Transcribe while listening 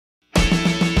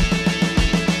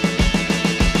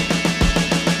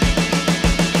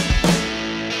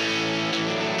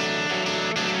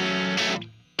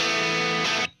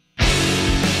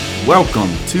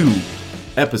Welcome to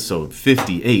episode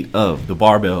 58 of the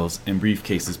Barbells and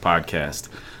Briefcases podcast.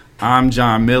 I'm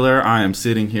John Miller. I am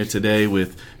sitting here today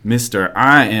with Mr.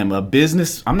 I'm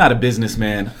not a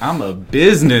businessman. I'm a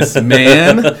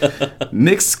businessman.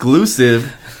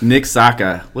 Exclusive Nick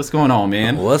Saka. What's going on,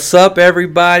 man? What's up,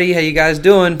 everybody? How you guys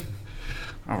doing?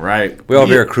 All right. We're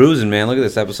over here cruising, man. Look at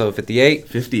this, episode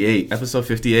 58. Episode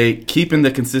 58. Keeping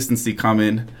the consistency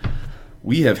coming.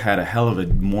 We have had a hell of a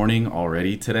morning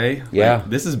already today. Yeah.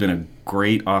 This has been a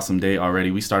great, awesome day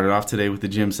already. We started off today with the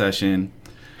gym session.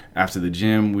 After the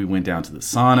gym, we went down to the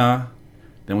sauna.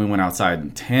 Then we went outside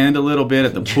and tanned a little bit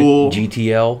at the pool. Gym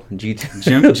tan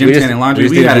and laundry.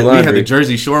 We had the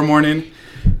Jersey Shore morning.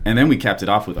 And then we capped it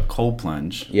off with a cold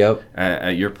plunge. Yep.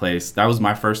 At your place. That was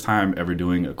my first time ever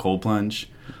doing a cold plunge.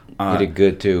 You did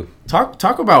good too.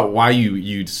 Talk about why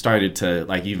you started to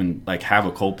have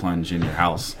a cold plunge in your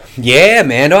house. Yeah,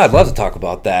 man. No, I'd love to talk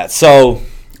about that. So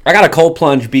I got a cold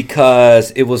plunge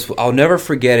because I'll never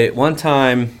forget it. One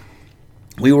time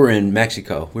we were in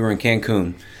Mexico. We were in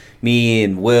Cancun. Me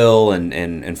and Will and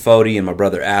Fody and my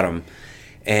brother Adam.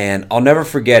 And I'll never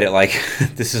forget it. Like,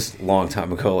 this is a long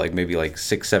time ago, maybe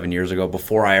 6-7 years ago,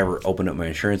 before I ever opened up my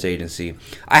insurance agency.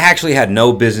 I actually had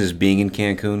no business being in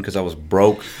Cancun because I was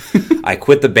broke. I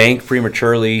quit the bank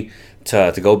prematurely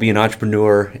to go be an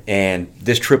entrepreneur, and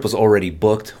this trip was already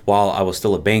booked while I was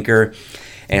still a banker.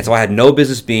 And so I had no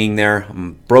business being there.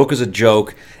 I'm broke as a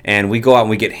joke, and we go out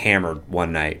and we get hammered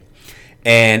one night.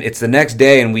 And it's the next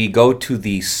day, and we go to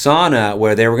the sauna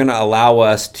where they were going to allow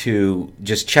us to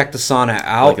just check the sauna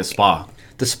out. Like a spa.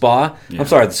 The spa? Yeah. I'm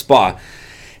sorry, the spa.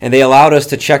 And they allowed us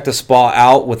to check the spa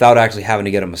out without actually having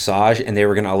to get a massage, and they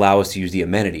were going to allow us to use the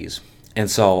amenities. And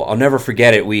so I'll never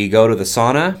forget it. We go to the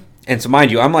sauna, and so mind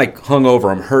you, I'm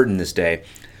hungover. I'm hurting this day.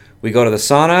 We go to the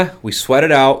sauna. We sweat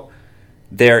it out.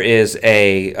 There is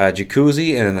a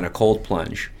jacuzzi and then a cold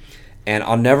plunge. And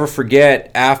I'll never forget,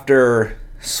 after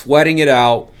sweating it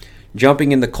out,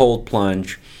 jumping in the cold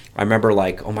plunge, I remember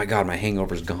oh my God, my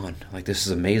hangover's gone. This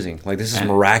is amazing. This is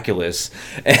miraculous.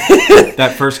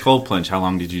 That first cold plunge, how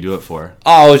long did you do it for?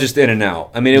 Oh, it was just in and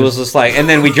out. I mean, it was just and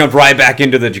then we jumped right back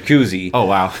into the jacuzzi. Oh,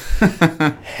 wow.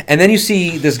 And then you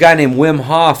see this guy named Wim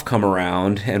Hof come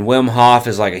around, and Wim Hof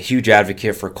is a huge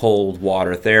advocate for cold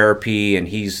water therapy, and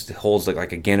he holds a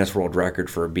Guinness World Record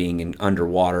for being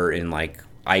underwater in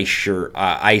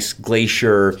ice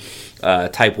glacier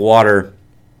type water.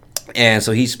 And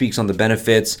so he speaks on the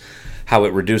benefits, how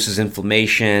it reduces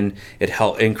inflammation, it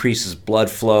increases blood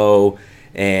flow,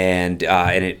 and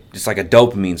it's like a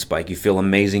dopamine spike. You feel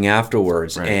amazing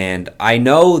afterwards. Right. And I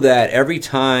know that every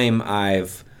time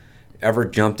I've ever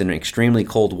jumped in extremely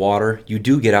cold water, you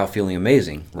do get out feeling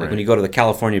amazing. When you go to the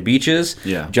California beaches,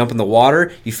 jump in the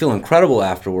water, you feel incredible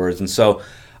afterwards. And so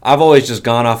I've always just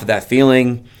gone off of that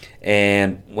feeling.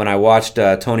 And when I watched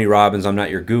Tony Robbins, I'm Not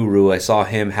Your Guru, I saw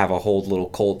him have a whole little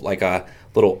cold, a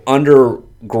little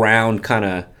underground kind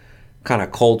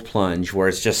of cold plunge where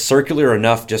it's just circular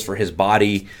enough just for his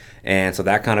body. And so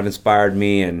that kind of inspired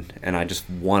me, and I just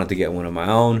wanted to get one of my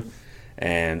own.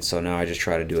 And so now I just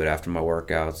try to do it after my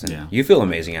workouts. And you feel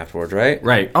amazing afterwards, right?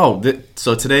 Right. Oh,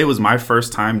 so today was my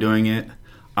first time doing it.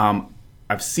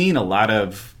 I've seen a lot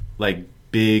of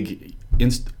big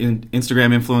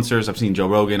Instagram influencers. I've seen Joe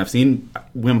Rogan. I've seen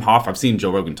Wim Hof. I've seen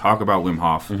Joe Rogan talk about Wim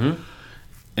Hof. Mm-hmm.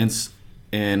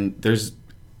 And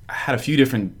I had a few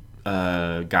different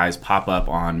guys pop up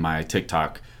on my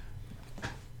TikTok.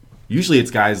 Usually it's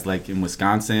guys in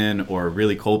Wisconsin or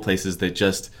really cold places that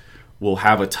just will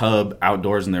have a tub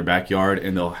outdoors in their backyard,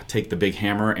 and they'll take the big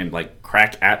hammer and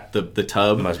crack at the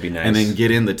tub. Must be nice. And then get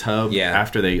in the tub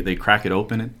after they crack it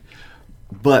open.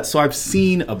 But so I've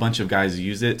seen a bunch of guys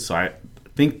use it, so I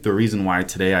think the reason why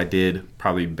today I did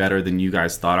probably better than you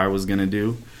guys thought I was going to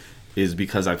do is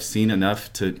because I've seen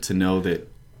enough to know that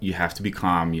you have to be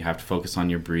calm, you have to focus on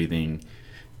your breathing.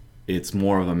 It's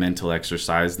more of a mental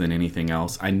exercise than anything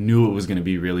else. I knew it was going to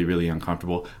be really, really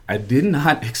uncomfortable. I did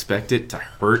not expect it to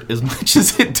hurt as much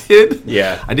as it did.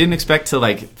 Yeah. I didn't expect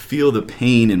to feel the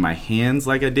pain in my hands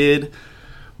like I did,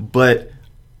 but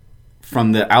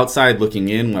from the outside looking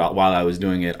in while I was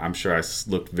doing it, I'm sure I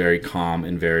looked very calm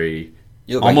and very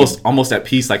almost at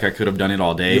peace, I could have done it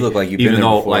all day. You look like you've been even there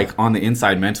though before. On the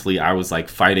inside mentally I was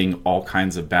fighting all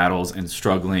kinds of battles and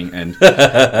struggling and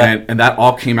and that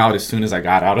all came out as soon as I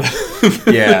got out of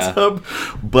the tub.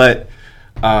 But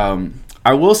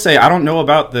I will say I don't know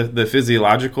about the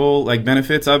physiological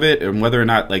benefits of it and whether or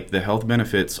not the health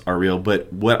benefits are real,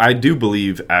 but what I do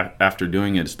believe after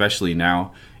doing it, especially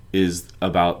now, is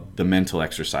about the mental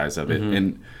exercise of it.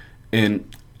 Mm-hmm.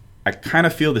 And I kind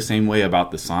of feel the same way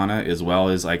about the sauna as well.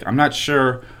 As I'm not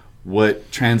sure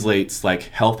what translates like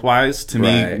health wise to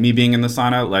Right. me being in the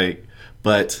sauna, like,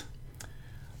 but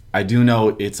I do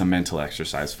know it's a mental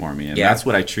exercise for me, and Yeah. that's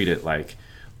what I treat it like.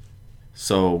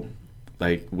 So,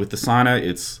 like with the sauna,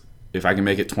 it's if I can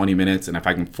make it 20 minutes, and if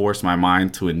I can force my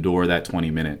mind to endure that 20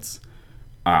 minutes,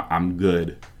 I'm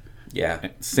good. Yeah.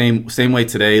 Same way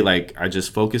today. Like I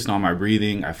just focused on my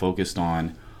breathing. I focused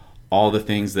on all the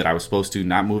things that I was supposed to,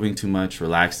 not moving too much,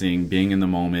 relaxing, being in the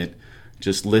moment,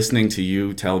 just listening to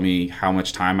you tell me how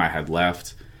much time I had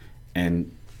left,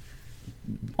 and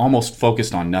almost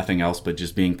focused on nothing else but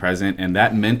just being present. And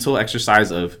that mental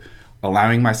exercise of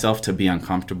allowing myself to be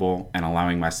uncomfortable and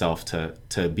allowing myself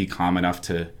to be calm enough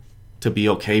to be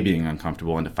okay being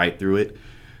uncomfortable and to fight through it,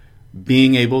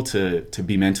 being able to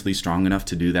be mentally strong enough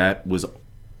to do that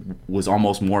was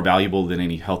almost more valuable than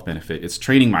any health benefit. It's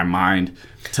training my mind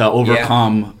to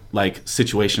overcome like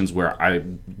situations where I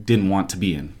didn't want to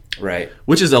be in. Right.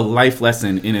 Which is a life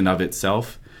lesson in and of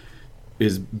itself,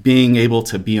 is being able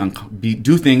to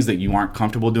do things that you aren't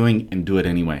comfortable doing and do it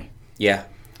anyway. Yeah.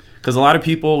 Because a lot of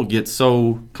people get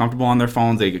so comfortable on their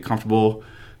phones, they get comfortable,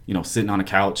 sitting on a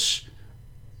couch,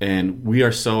 and we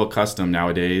are so accustomed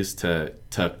nowadays to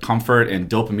comfort and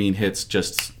dopamine hits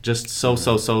just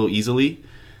so easily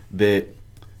that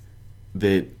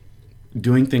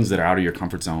doing things that are out of your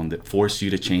comfort zone, that force you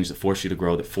to change, that force you to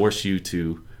grow, that force you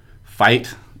to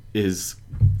fight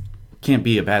can't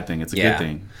be a bad thing. It's a good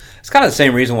thing. It's kind of the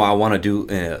same reason why I want to do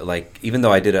like, even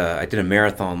though I did a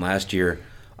marathon last year,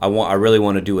 I really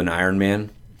want to do an Ironman.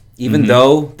 Even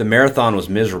though the marathon was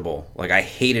miserable, like I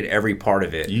hated every part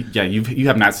of it. You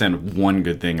have not said one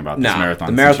good thing about this marathon.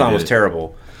 The marathon was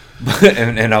terrible,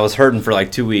 and I was hurting for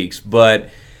like 2 weeks. But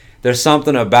there's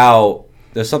something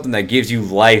that gives you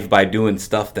life by doing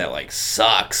stuff that like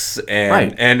sucks,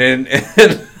 and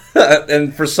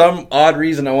for some odd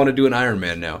reason, I want to do an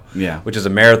Ironman now. Yeah, which is a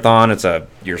marathon.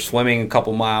 You're swimming a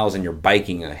couple miles and you're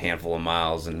biking a handful of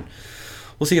miles, and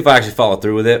we'll see if I actually follow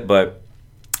through with it. But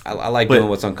I like doing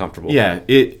what's uncomfortable. Yeah,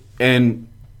 and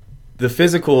the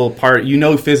physical part,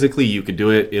 physically you could do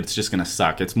it. It's just gonna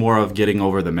suck. It's more of getting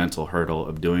over the mental hurdle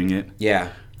of doing it. Yeah,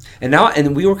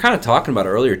 and we were kind of talking about it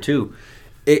earlier too.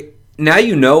 Now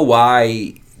you know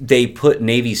why they put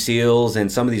Navy SEALs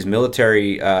and some of these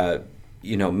military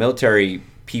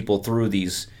people through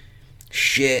these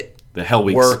the hell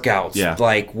weeks workouts. Yeah,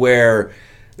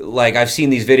 like I've seen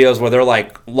these videos where they're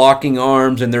like locking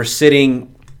arms and they're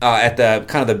sitting at the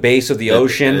kind of the base of the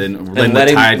ocean and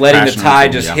letting the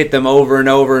tide just hit them over and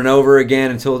over and over again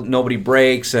until nobody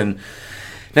breaks. And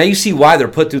now you see why they're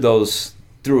put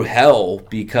through hell,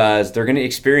 because they're going to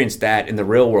experience that in the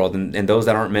real world, and those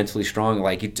that aren't mentally strong,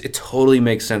 like it totally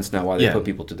makes sense now why they put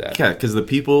people to death. Yeah, because the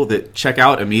people that check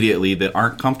out immediately, that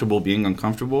aren't comfortable being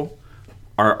uncomfortable,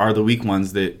 are the weak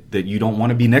ones that you don't want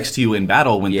to be next to you in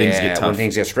battle when things get tough. When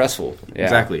things get stressful. Yeah.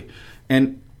 Exactly.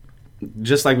 And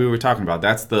just like we were talking about,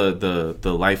 that's the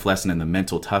life lesson and the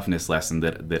mental toughness lesson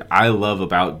that I love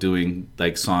about doing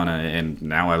like sauna, and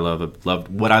now I loved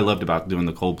what I loved about doing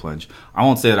the cold plunge. I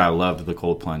won't say that I loved the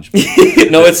cold plunge.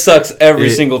 No, it sucks every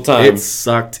single time. It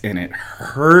sucked and it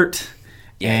hurt.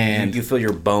 Yeah, and you feel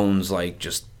your bones like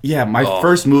just... Yeah, my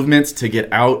first movements to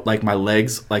get out, like my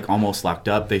legs like almost locked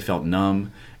up. They felt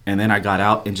numb. And then I got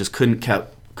out and just couldn't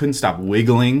stop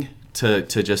wiggling to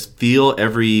just feel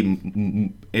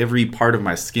every part of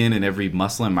my skin and every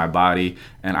muscle in my body.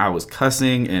 And I was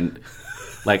cussing, and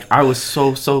like I was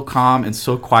so calm and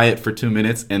so quiet for 2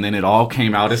 minutes, and then it all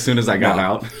came out as soon as I got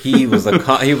out. He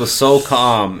was so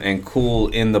calm and cool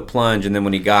in the plunge, and then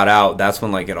when he got out, that's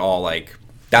when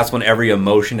that's when every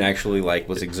emotion actually like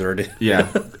was exerted.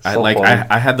 Yeah,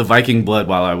 I had the Viking blood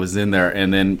while I was in there,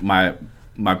 and then my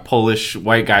Polish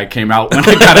white guy came out when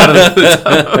I got out of the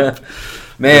tub.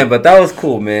 Man, but that was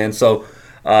cool, man. So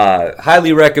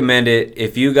highly recommend it.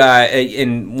 If you guys,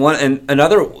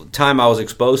 another time I was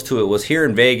exposed to it was here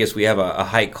in Vegas. We have a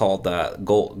hike called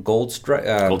Gold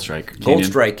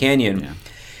Strike Canyon. Yeah.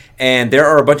 And there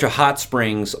are a bunch of hot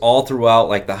springs all throughout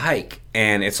like the hike,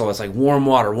 and it's like warm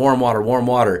water,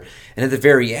 and at the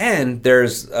very end there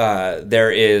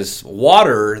is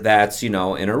water that's in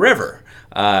a river,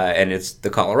 and it's the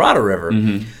Colorado River.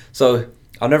 Mm-hmm. So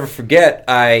I'll never forget,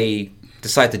 I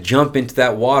decided to jump into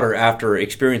that water after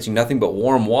experiencing nothing but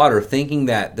warm water, thinking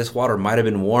that this water might have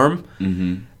been warm.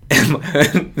 Mm-hmm.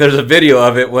 And there's a video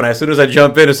of it when as soon as I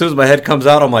jump in, as soon as my head comes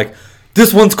out, I'm like,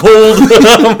 this one's cold.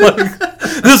 I'm like,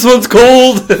 this one's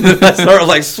cold. And I start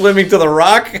like swimming to the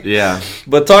rock. Yeah.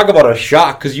 But talk about a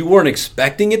shock, because you weren't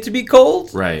expecting it to be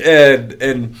cold. Right.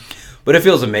 But it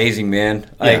feels amazing, man.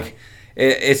 Like,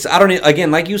 It's I don't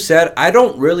again, like you said, I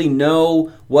don't really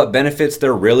know what benefits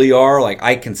there really are. Like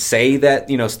I can say that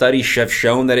studies have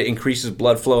shown that it increases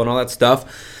blood flow and all that stuff.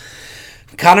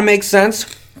 Kind of makes sense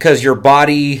because your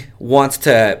body wants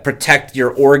to protect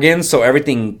your organs, so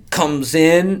everything comes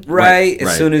in right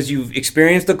as soon as you've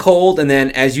experienced the cold, and then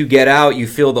as you get out, you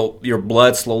feel your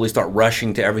blood slowly start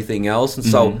rushing to everything else, and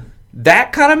so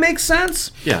that kind of makes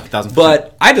sense. Yeah, 1,000%.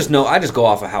 But I just go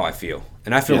off of how I feel,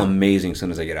 and I feel amazing as soon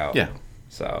as I get out. Yeah.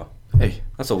 So hey,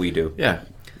 that's what we do. Yeah,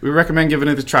 we recommend giving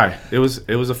it a try. It was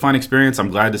a fun experience. I'm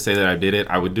glad to say that I did it.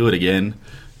 I would do it again,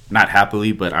 not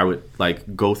happily, but I would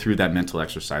go through that mental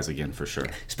exercise again for sure.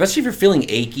 Especially if you're feeling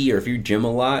achy or if you gym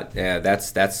a lot. Yeah,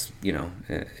 that's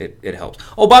it helps.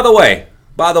 Oh, by the way,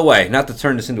 not to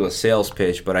turn this into a sales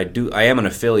pitch, but I am an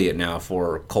affiliate now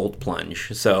for Cold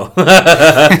Plunge, so so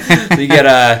you get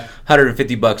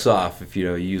 $150 off if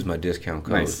you use my discount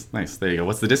code. Nice. There you go.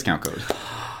 What's the discount code?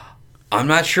 I'm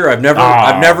not sure. I've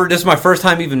never. This is my first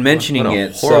time even mentioning what a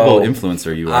it. Horrible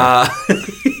influencer you are.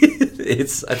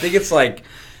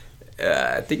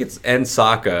 I think it's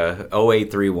NSACA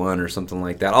 0831 or something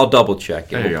like that. I'll double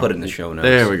check it. We'll put it in the show notes.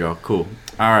 There we go. Cool.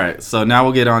 All right. So now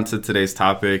we'll get on to today's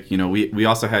topic. We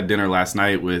also had dinner last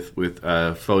night with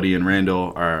Fody and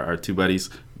Randall, our two buddies,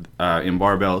 in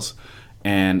Barbells.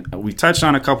 And we touched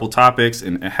on a couple topics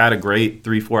and had a great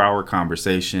 3-4 hour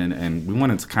conversation. And we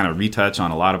wanted to kind of retouch on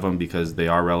a lot of them because they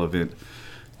are relevant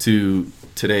to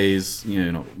today's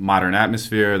modern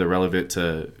atmosphere. They're relevant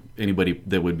to anybody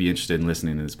that would be interested in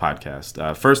listening to this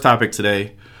podcast. First topic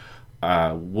today,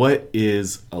 what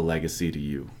is a legacy to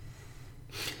you?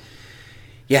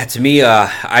 Yeah, to me,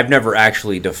 I've never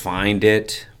actually defined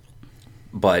it.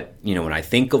 But, when I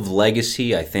think of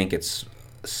legacy, I think it's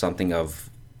something of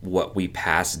what we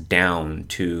pass down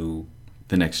to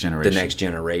the next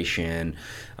generation.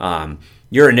 My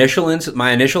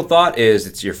initial thought is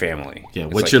it's your family. Yeah,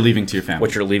 what you're leaving to your family.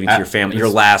 What you're leaving to your family, your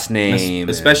last name.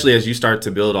 Especially as you start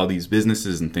to build all these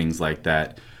businesses and things like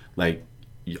that. Like,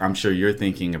 I'm sure you're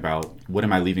thinking about, what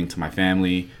am I leaving to my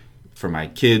family, for my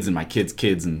kids and my kids'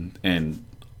 kids and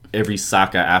every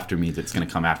Saka after me that's going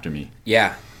to come after me.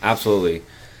 Yeah, absolutely.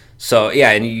 So,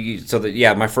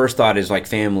 yeah, my first thought is like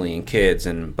family and kids.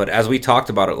 But as we talked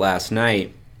about it last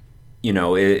night,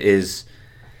 the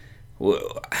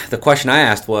question I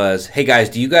asked was, hey guys,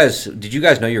 did you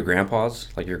guys know your grandpas,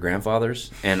 like your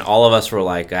grandfathers? And all of us were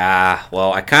like,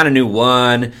 well, I kind of knew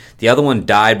one. The other one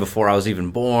died before I was even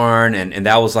born. And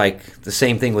that was like the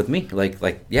same thing with me.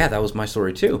 Like, yeah, that was my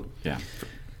story too. Yeah.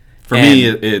 For me,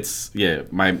 it's,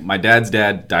 my dad's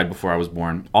dad died before I was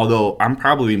born. Although I'm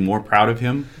probably more proud of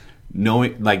him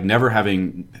never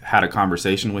having had a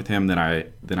conversation with him than I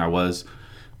was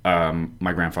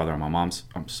my grandfather on my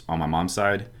mom's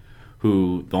side.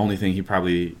 Who the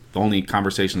only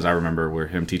conversations I remember were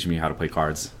him teaching me how to play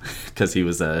cards, because he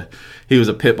was a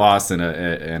pit boss and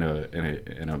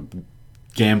a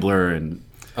gambler and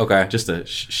just a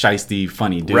shiesty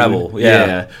funny dude, rebel,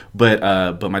 yeah.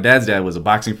 But my dad's dad was a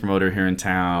boxing promoter here in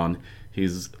town.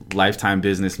 He's a lifetime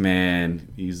businessman.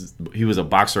 He was a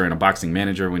boxer and a boxing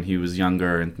manager when he was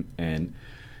younger, and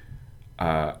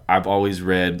I've always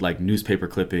read like newspaper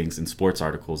clippings and sports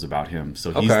articles about him.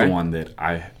 So he's the one that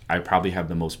I probably have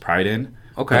the most pride in.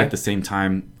 Okay. But at the same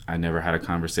time, I never had a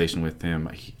conversation with him.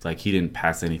 He didn't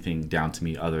pass anything down to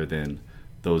me other than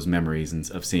those memories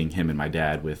of seeing him and my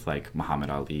dad with like Muhammad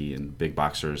Ali and big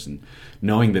boxers, and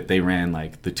knowing that they ran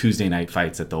like the Tuesday night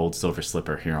fights at the old Silver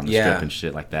Slipper here on the strip and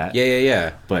shit like that.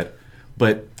 Yeah. But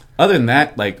other than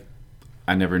that, like,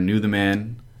 I never knew the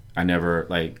man. I never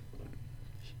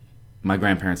my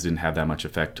grandparents didn't have that much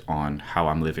effect on how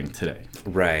I'm living today.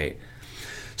 Right.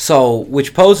 So,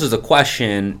 which poses a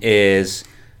question is,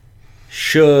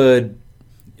 should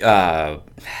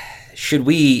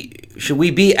we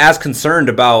be as concerned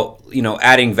about,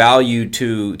 adding value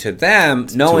to them,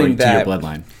 knowing that, to your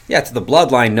bloodline. Yeah, to the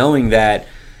bloodline, knowing that,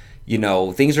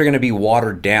 things are going to be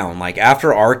watered down. Like,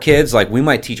 after our kids, like, we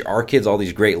might teach our kids all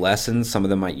these great lessons. Some of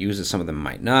them might use it, some of them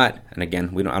might not. And again,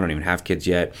 I don't even have kids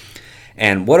yet.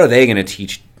 And what are they going to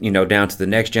teach, down to the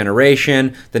next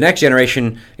generation? The next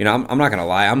generation, I'm not going to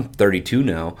lie, I'm 32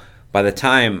 now. By the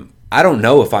time, I don't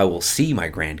know if I will see my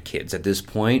grandkids at this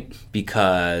point,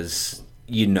 because,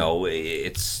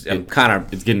 it's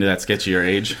getting to that sketchier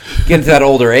age. Getting to that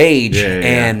older age.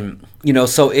 And, yeah.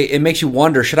 So it makes you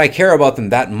wonder, should I care about them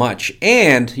that much?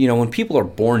 And, when people are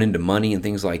born into money and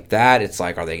things like that, it's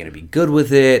like, are they going to be good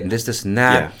with it? And this, and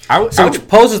that. Yeah. Which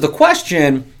poses the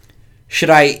question, should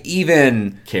I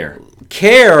even care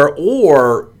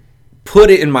or put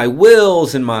it in my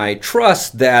wills and my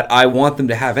trust that I want them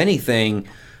to have anything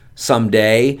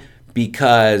someday,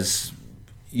 because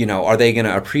are they going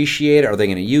to appreciate it? Are they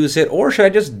going to use it? Or should I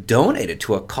just donate it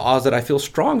to a cause that I feel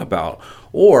strong about?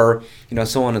 Or,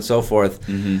 so on and so forth.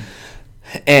 Mm-hmm.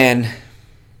 And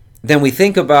then we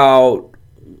think about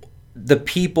the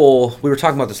people, we were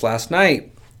talking about this last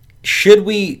night. Should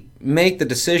we make the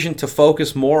decision to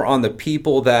focus more on the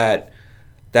people that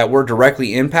we're directly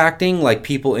impacting, like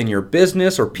people in your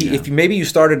business, or if maybe you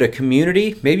started a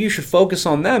community, maybe you should focus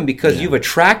on them because you've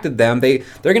attracted them. They're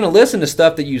going to listen to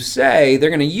stuff that you say. They're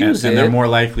going to use it. And they're more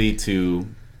likely to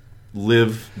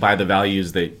live by the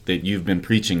values that you've been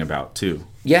preaching about too.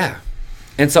 Yeah.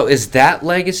 And so is that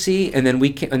legacy? And then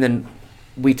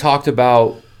we talked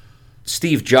about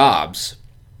Steve Jobs.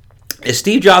 Is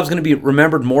Steve Jobs going to be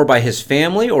remembered more by his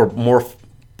family or more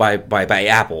by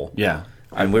Apple? Yeah.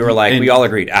 And we were like, we all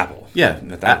agreed, Apple. Yeah,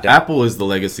 Apple is the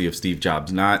legacy of Steve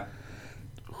Jobs, not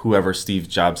whoever Steve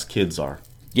Jobs' kids are.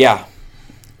 Yeah,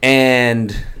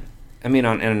 and I mean,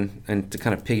 and to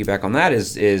kind of piggyback on that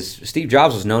is Steve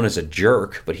Jobs was known as a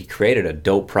jerk, but he created a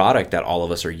dope product that all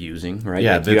of us are using, right?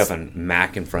 Yeah, like you have a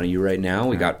Mac in front of you right now.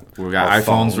 We got iPhones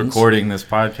phones recording this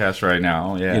podcast right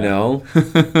now.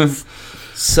 Yeah,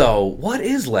 So, what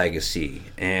is legacy?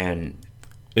 And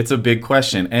it's a big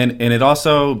question, and it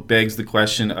also begs the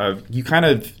question of, you kind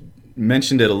of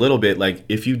mentioned it a little bit, like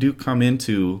if you do come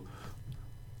into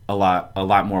a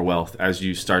lot more wealth as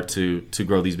you start to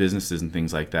grow these businesses and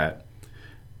things like that.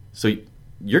 So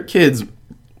your kids,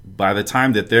 by the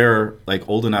time that they're like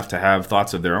old enough to have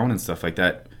thoughts of their own and stuff like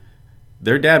that,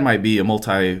 their dad might be a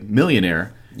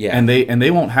multi-millionaire, and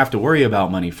they won't have to worry about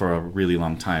money for a really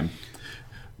long time.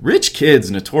 Rich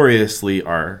kids notoriously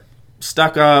are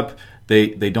stuck up.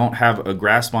 They don't have a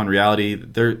grasp on reality.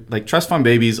 They're like, trust fund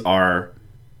babies are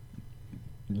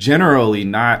generally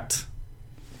not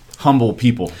humble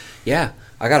people. Yeah,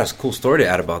 I got a cool story to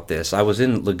add about this. I was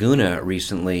in Laguna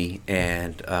recently,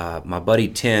 and my buddy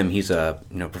Tim, he's a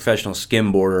professional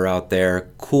skimboarder out there,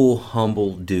 cool,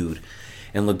 humble dude.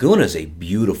 And Laguna is a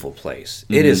beautiful place.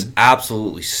 Mm-hmm. It is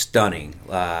absolutely stunning.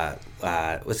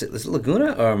 Is it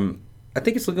Laguna? I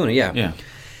think it's Laguna. Yeah. Yeah.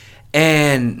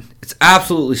 And it's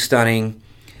absolutely stunning.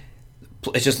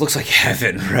 It just looks like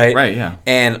heaven, right? Right, yeah.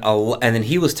 And then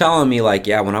he was telling me, like,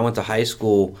 when I went to high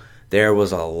school, there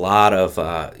was a lot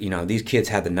of, these kids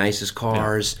had the nicest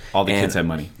cars. Yeah. All the kids had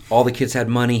money. All the kids had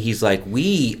money. He's like,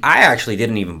 I actually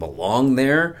didn't even belong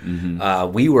there.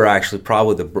 Mm-hmm. We were actually I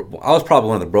was probably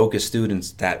one of the brokest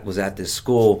students that was at this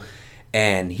school.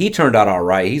 And he turned out all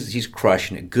right. He's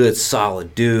crushing it. Good,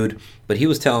 solid dude. But he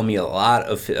was telling me a lot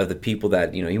of the people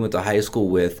that he went to high school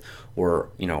with were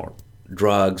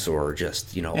drugs or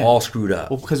just all screwed up.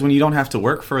 Well, because when you don't have to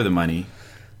work for the money,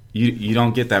 you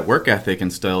don't get that work ethic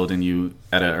instilled in you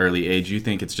at an early age. You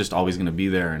think it's just always going to be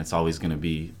there, and it's always going to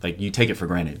be like, you take it for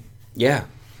granted. Yeah,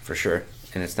 for sure.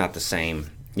 And it's not the same.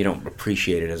 You don't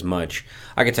appreciate it as much.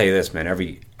 I can tell you this, man.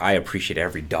 I appreciate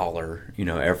every dollar.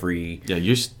 Every. Yeah,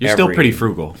 you're still pretty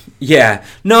frugal. Yeah.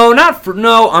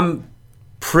 I'm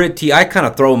pretty. I kind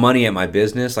of throw money at my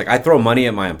business. Like I throw money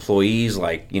at my employees.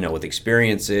 Like with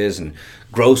experiences and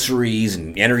groceries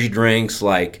and energy drinks.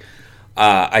 Like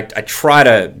I try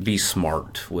to be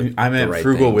smart with. I meant the right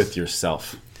frugal things. with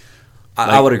yourself.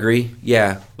 I would agree.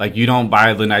 Yeah. Like you don't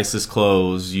buy the nicest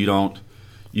clothes. You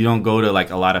don't go to like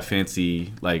a lot of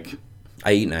fancy, like.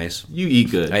 I eat nice. You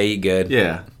eat good. I eat good.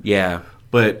 Yeah. Yeah.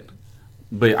 But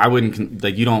I wouldn't,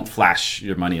 like, you don't flash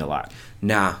your money a lot.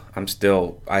 Nah, I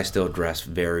still dress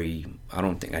very, I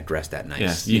don't think I dress that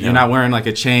nice. Yeah. You're not wearing like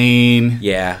a chain.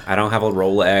 Yeah. I don't have a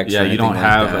Rolex. Yeah. You don't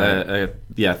have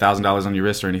 $1,000 on your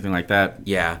wrist or anything like that.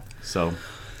 Yeah.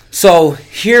 So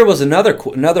here was another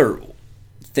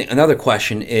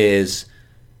question is,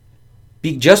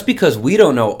 just because we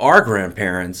don't know our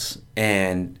grandparents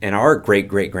and our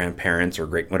great-great-grandparents or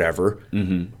great whatever,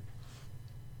 mm-hmm.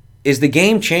 Is the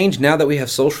game changed now that we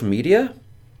have social media?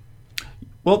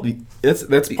 Well,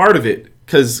 that's part of it,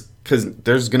 because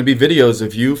there's going to be videos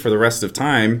of you for the rest of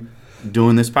time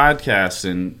doing this podcast,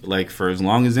 and like for as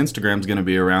long as Instagram's going to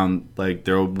be around, like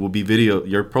there will be video.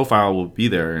 Your profile will be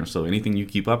there, and so anything you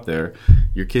keep up there,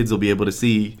 your kids will be able to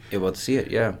see. Able to see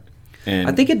it, yeah. And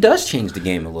I think it does change the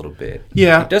game a little bit.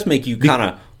 Yeah. It does make you kind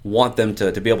of want them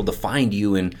to be able to find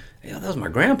you and, that was my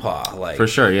grandpa. Like, for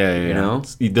sure, yeah.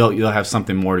 You'll have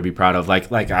something more to be proud of.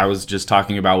 Like I was just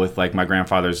talking about with like my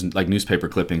grandfather's like newspaper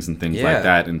clippings and things like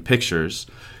that, and pictures.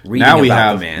 Now we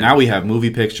have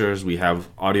movie pictures, we have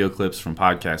audio clips from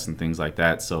podcasts and things like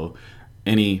that. So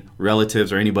any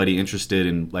relatives or anybody interested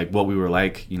in like what we were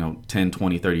like, 10,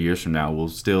 20, 30 years from now will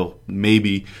still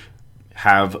maybe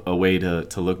have a way to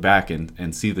look back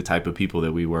and see the type of people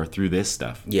that we were through this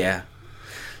stuff. Yeah.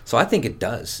 So I think it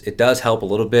does. It does help a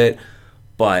little bit.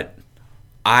 But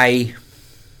I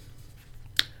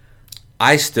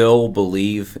still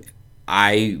believe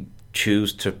I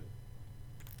choose to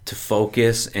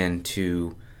focus and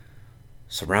to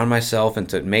surround myself and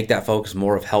to make that focus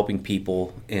more of helping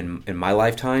people in my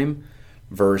lifetime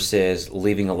versus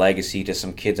leaving a legacy to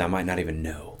some kids I might not even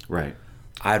know. Right.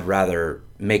 I'd rather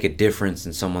make a difference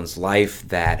in someone's life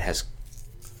that has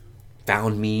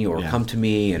found me or come to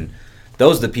me, and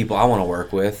those are the people I want to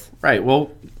work with. Right. Well,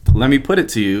 let me put it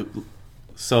to you.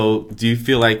 So, do you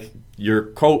feel like your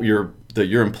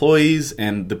employees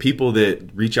and the people that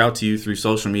reach out to you through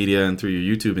social media and through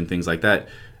your YouTube and things like that,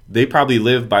 they probably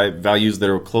live by values that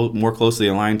are more closely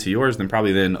aligned to yours than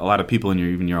a lot of people in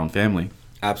even your own family?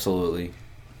 Absolutely.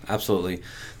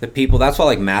 The people, that's why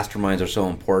like masterminds are so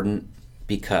important,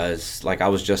 because like I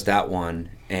was just at one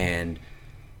and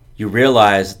you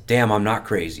realize, damn, I'm not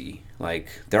crazy. Like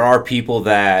there are people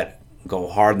that go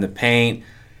hard in the paint,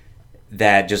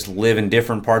 that just live in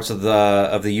different parts of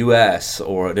the U.S.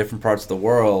 or different parts of the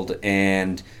world,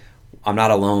 and I'm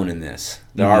not alone in this.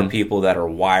 There are people that are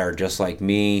wired just like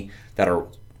me, that are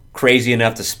crazy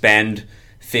enough to spend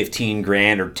 15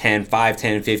 grand or 10, 5,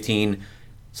 10, 15,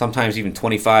 sometimes even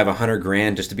 25, 100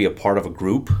 grand just to be a part of a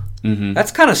group. Mm-hmm.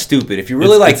 That's kind of stupid. If you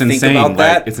really think insane. about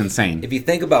that, it's insane. If you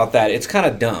think about that, it's kind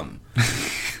of dumb.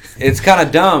 It's kind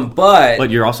of dumb, but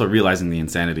you're also realizing the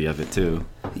insanity of it too.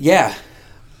 Yeah.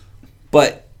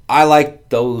 But I like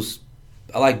those.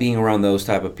 I like being around those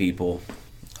type of people.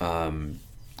 And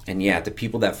yeah, the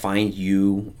people that find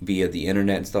you via the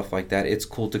internet and stuff like that, it's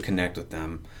cool to connect with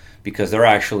them because they're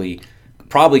actually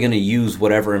probably going to use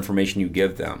whatever information you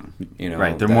give them. You know,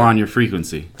 right? They're more on your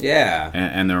frequency. Yeah,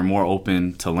 and they're more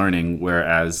open to learning.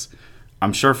 Whereas,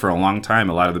 I'm sure for a long time,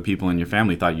 a lot of the people in your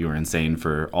family thought you were insane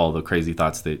for all the crazy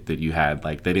thoughts that you had.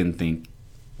 Like they didn't think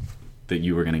that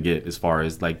you were going to get as far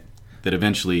as like that.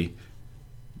 Eventually,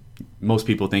 most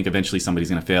people think eventually somebody's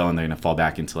going to fail and they're going to fall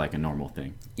back into like a normal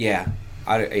thing. Yeah.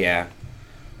 Yeah,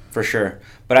 for sure.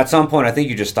 But at some point, I think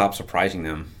you just stop surprising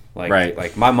them.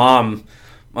 Like my mom,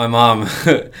 now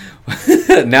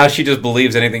she just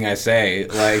believes anything I say.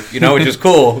 Like, you know, which is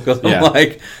cool because I'm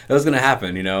like, that's gonna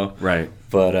happen, you know. Right.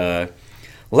 But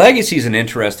legacy is an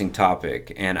interesting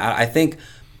topic, and I think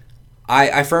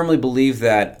I firmly believe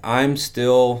that I'm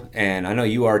still, and I know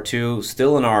you are too,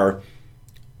 still in our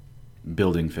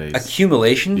building phase,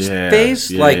 accumulation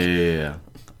phase. Yeah.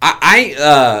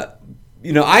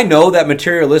 I know that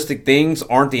materialistic things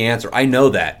aren't the answer. I know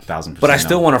that. 1,000%. But I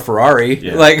still want a Ferrari.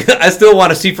 Yeah. Like, I still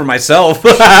want to see for myself.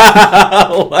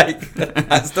 I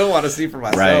still want to see for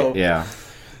myself. Right, yeah.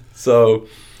 So,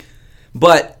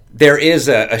 but there is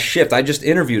a shift. I just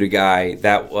interviewed a guy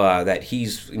that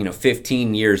he's,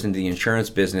 15 years into the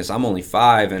insurance business. I'm only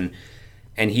 5, and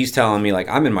he's telling me, like,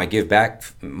 I'm in my give back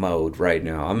mode right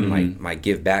now. I'm in my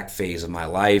give back phase of my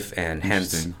life, and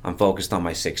hence I'm focused on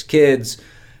my 6 kids.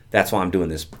 That's why I'm doing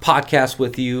this podcast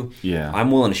with you. Yeah. I'm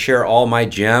willing to share all my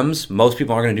gems. Most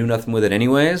people aren't going to do nothing with it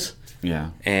anyways.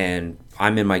 Yeah. And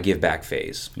I'm in my give back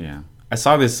phase. Yeah. I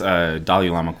saw this Dalai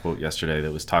Lama quote yesterday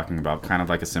that was talking about kind of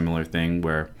like a similar thing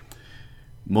where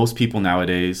most people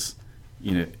nowadays,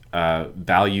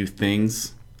 value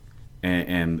things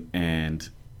and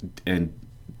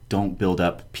don't build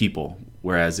up people.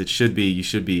 Whereas you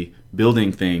should be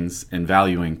building things and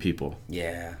valuing people.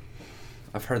 Yeah.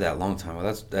 I've heard that a long time.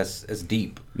 Well, that's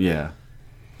deep. Yeah.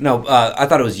 No, I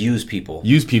thought it was use people.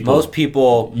 Use people. Most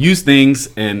people use things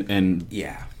and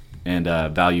yeah, and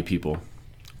value people,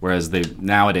 whereas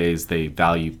nowadays they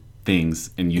value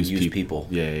things and use people.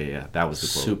 Yeah. That was the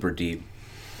quote. Super deep.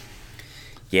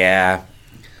 Yeah.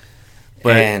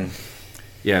 But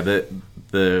yeah,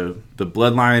 the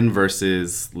bloodline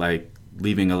versus like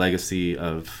leaving a legacy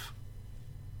of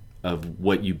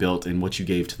what you built and what you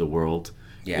gave to the world.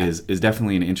 Yeah. is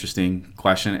definitely an interesting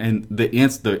question, and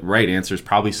the right answer is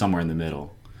probably somewhere in the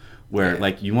middle, where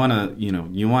like you want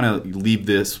to leave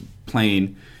this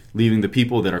plane, leaving the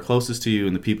people that are closest to you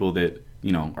and the people that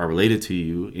are related to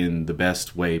you in the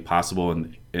best way possible,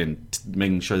 and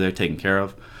making sure they're taken care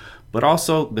of. But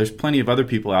also, there's plenty of other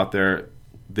people out there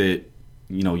that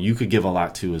you could give a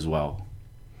lot to as well.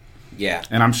 Yeah.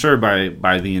 And I'm sure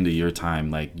by the end of your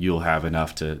time, like you'll have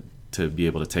enough to be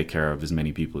able to take care of as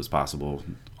many people as possible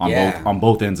on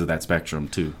both ends of that spectrum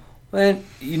too. And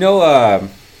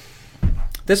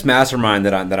this mastermind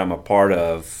that I'm a part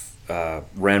of,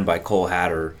 ran by Cole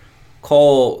Hatter.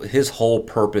 Cole, his whole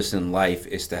purpose in life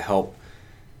is to help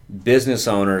business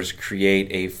owners create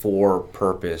a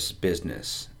for-purpose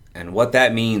business. And what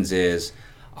that means is,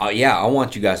 I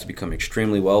want you guys to become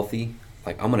extremely wealthy.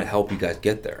 Like, I'm going to help you guys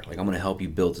get there. Like, I'm going to help you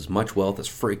build as much wealth as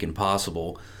freaking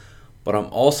possible. but I'm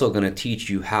also going to teach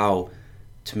you how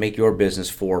to make your business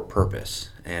for purpose.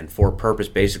 And for purpose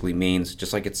basically means,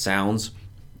 just like it sounds,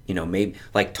 maybe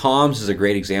like Tom's is a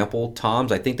great example.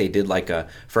 Tom's, I think they did like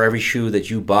for every shoe that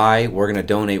you buy, we're going to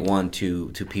donate one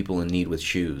to people in need with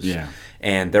shoes. Yeah.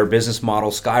 And their business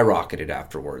model skyrocketed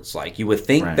afterwards. Like, you would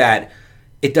think Right. that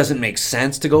it doesn't make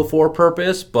sense to go for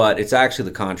purpose, but it's actually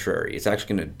the contrary. It's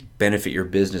actually going to benefit your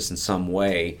business in some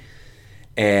way.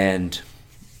 And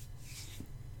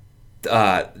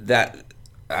that,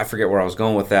 I forget where I was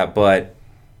going with that, but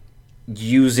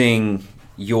using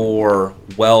your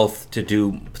wealth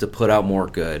to put out more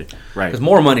good. Right. Because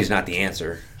more money is not the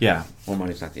answer. Yeah. More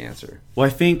money is not the answer. Well, I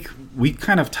think we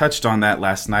kind of touched on that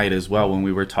last night as well when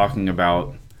we were talking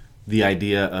about the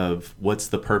idea of what's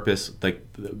the purpose. Like,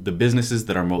 the businesses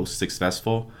that are most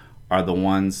successful are the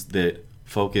ones that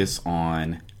focus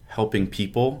on helping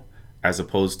people as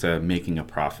opposed to making a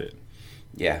profit.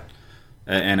 Yeah.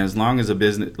 And as long as a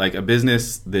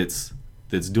business that's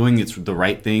doing the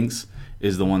right things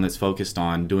is the one that's focused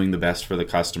on doing the best for the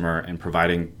customer and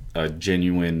providing a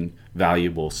genuine,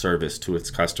 valuable service to its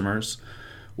customers.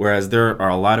 Whereas there are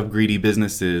a lot of greedy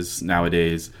businesses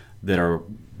nowadays that are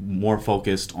more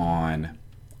focused on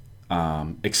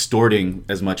extorting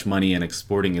as much money and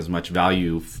exporting as much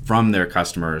value from their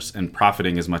customers and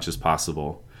profiting as much as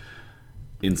possible,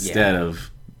 instead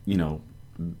of,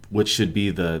 what should be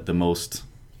the most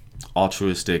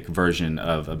altruistic version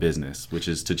of a business, which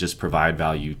is to just provide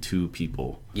value to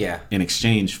people in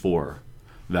exchange for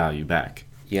value back.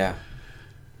 Yeah.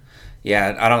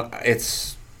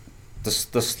 It's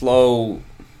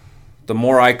the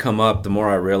more I come up, the more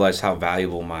I realize how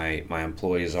valuable my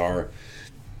employees are,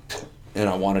 and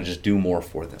I want to just do more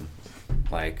for them.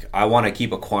 Like, I want to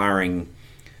keep acquiring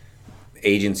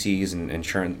agencies and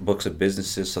insurance books of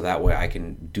businesses so that way I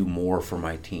can do more for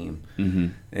my team. Mm-hmm.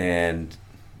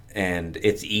 And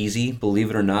it's easy, believe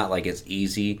it or not. Like, it's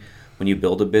easy when you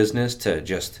build a business to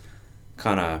just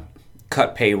kind of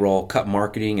cut payroll, cut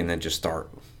marketing, and then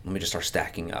let me just start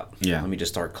stacking up. Yeah. Let me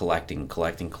just start collecting.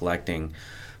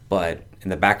 But in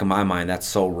the back of my mind, that's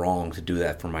so wrong to do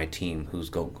that for my team who's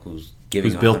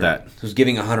giving built that, who's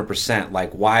giving 100%.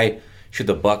 Like, why should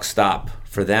the buck stop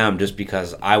for them just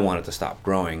because I want it to stop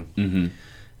growing? Mm-hmm.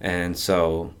 And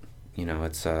so,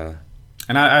 it's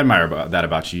and I admire that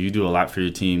about you. You do a lot for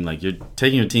your team. Like, you're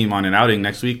taking your team on an outing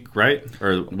next week, right?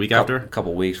 Or week after? A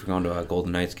couple weeks. We're going to a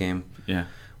Golden Knights game. Yeah.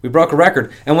 We broke a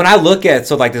record. And when I look at,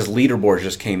 so like this leaderboard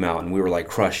just came out and we were like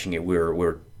crushing it.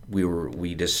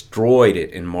 We destroyed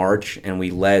it in March, and we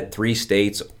led 3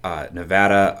 states,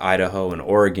 Nevada, Idaho, and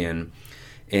Oregon,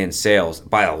 in sales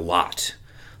by a lot.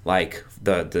 Like,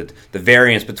 the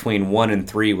variance between 1 and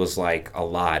 3 was like a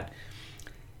lot.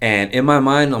 And in my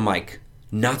mind, I'm like,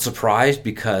 not surprised,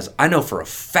 because I know for a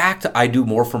fact I do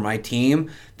more for my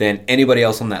team than anybody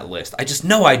else on that list. I just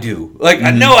know I do. Like,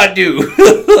 I know I do.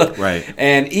 Right.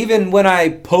 And even when I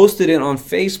posted it on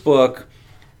Facebook,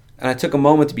 and I took a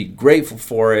moment to be grateful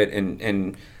for it,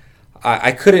 and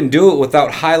I couldn't do it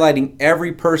without highlighting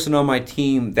every person on my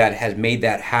team that has made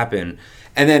that happen.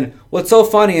 And then what's so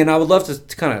funny, and I would love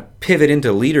to kind of pivot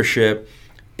into leadership,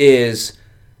 is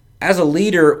as a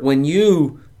leader, when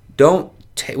you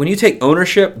take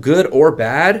ownership, good or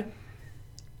bad,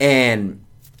 and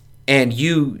when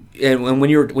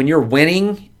you're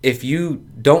winning, if you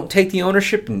don't take the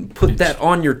ownership and put that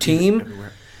on your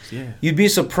team, you'd be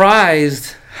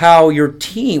surprised how your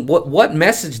team, what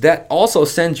message that also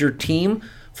sends your team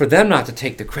for them not to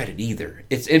take the credit either.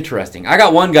 It's interesting. I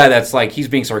got one guy that's like, he's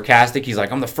being sarcastic. He's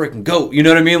like, I'm the freaking GOAT. You know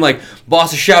what I mean? Like,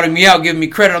 boss is shouting me out, giving me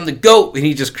credit. I'm the GOAT. And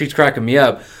he just keeps cracking me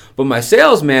up. But my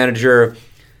sales manager,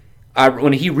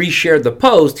 when he reshared the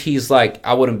post, he's like,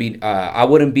 I wouldn't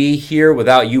be here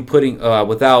without you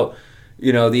without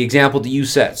the example that you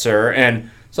set, sir.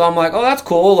 And so I'm like, oh, that's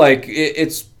cool. Like,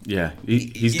 it's. Yeah,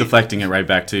 he's deflecting it right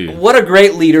back to you. What a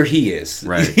great leader he is.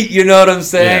 Right. You know what I'm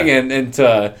saying? Yeah. And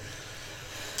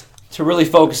to really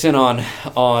focus in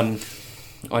on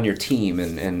your team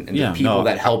and the people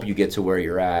that help you get to where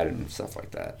you're at and stuff like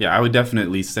that. Yeah, I would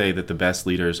definitely say that the best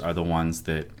leaders are the ones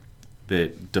that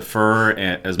defer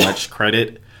as much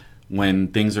credit when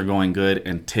things are going good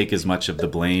and take as much of the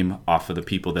blame off of the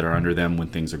people that are under them when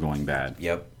things are going bad.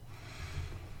 Yep.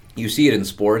 You see it in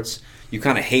sports. You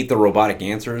kind of hate the robotic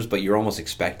answers, but you're almost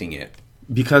expecting it.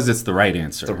 Because it's the right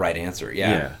answer. It's the right answer,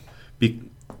 yeah.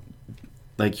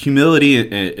 Like, humility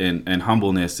and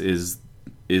humbleness is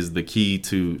the key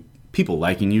to people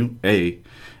liking you,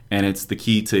 and it's the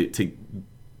key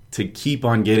to keep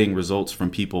on getting results from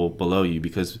people below you,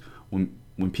 because when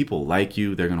when people like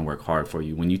you, they're going to work hard for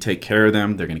you. When you take care of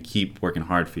them, they're going to keep working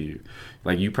hard for you.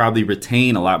 Like, you probably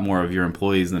retain a lot more of your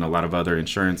employees than a lot of other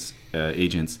insurance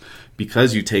agents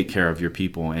because you take care of your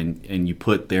people and you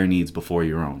put their needs before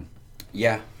your own.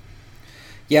 Yeah.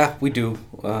 Yeah, we do.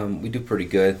 We do pretty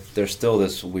good. There's still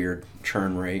this weird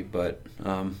churn rate, but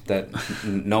that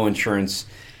no insurance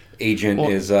agent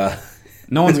is...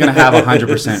 No one's going to have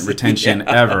 100% retention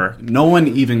ever. No one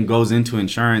even goes into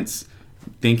insurance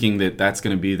thinking that that's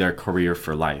going to be their career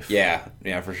for life. Yeah,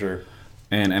 for sure.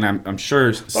 And I'm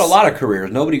sure... But a lot of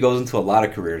careers. Nobody goes into a lot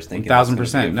of careers thinking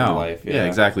 1,000%, no. Life. Yeah,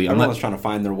 exactly. Everyone's trying to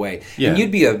find their way. Yeah. And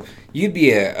you'd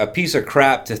be a piece of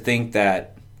crap to think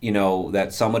that,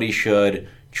 that somebody should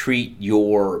treat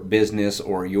your business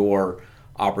or your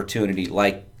opportunity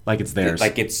like it's theirs.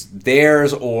 Like it's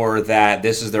theirs, or that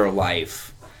this is their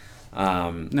life.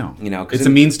 No. 'cause it's a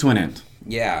means to an end.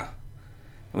 Yeah.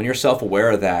 When you're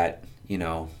self-aware of that,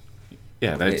 Yeah,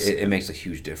 it makes a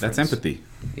huge difference. That's empathy.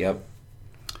 Yep.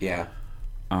 Yeah.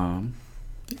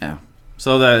 Yeah.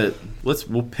 So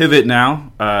we'll pivot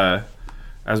now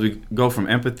as we go from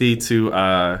empathy to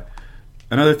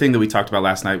another thing that we talked about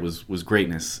last night was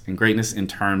greatness, and greatness in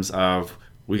terms of,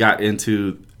 we got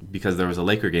into, because there was a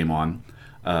Laker game on,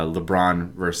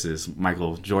 LeBron versus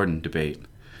Michael Jordan debate.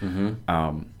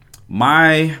 Mm-hmm.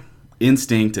 My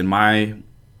instinct and my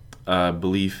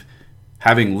belief,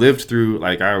 having lived through,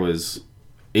 like, I was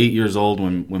 8 years old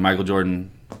when Michael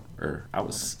Jordan, or I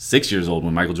was 6 years old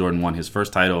when Michael Jordan won his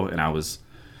first title, and I was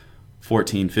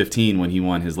 14, 15 when he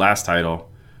won his last title.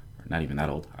 Not even that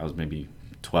old. I was maybe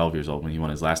 12 years old when he won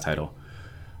his last title.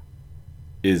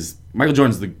 Is Michael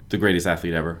Jordan's the greatest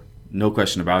athlete ever. No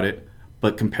question about it.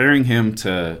 But comparing him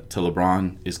to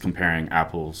LeBron is comparing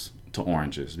apples to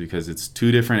oranges, because it's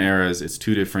two different eras, it's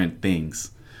two different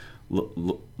things.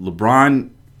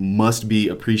 LeBron must be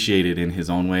appreciated in his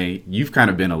own way. You've kind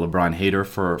of been a LeBron hater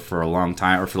for a long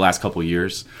time, or for the last couple of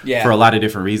years, for a lot of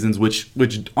different reasons, which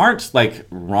aren't like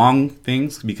wrong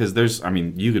things, because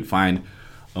you could find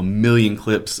a million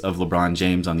clips of LeBron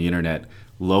James on the internet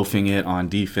loafing it on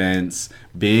defense,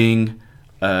 being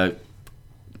a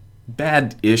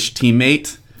bad-ish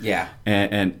teammate. Yeah.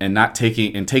 And not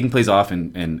taking plays off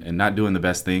and not doing the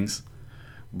best things.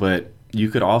 But you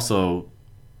could also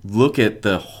look at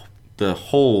the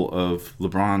whole of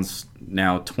LeBron's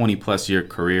now 20-plus year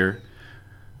career.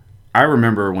 I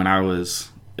remember when I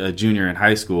was a junior in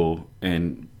high school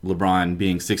and LeBron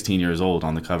being 16 years old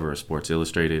on the cover of Sports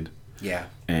Illustrated. Yeah.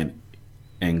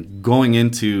 And going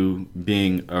into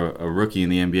being a rookie in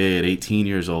the NBA at 18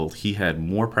 years old, he had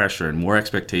more pressure and more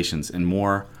expectations and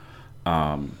more...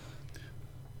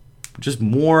 just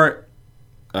more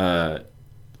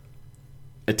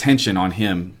attention on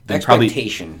him than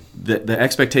expectation. Probably the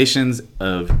expectations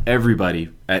of everybody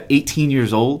at 18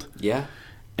 years old. Yeah.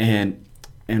 And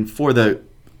for the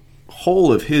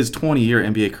whole of his 20-year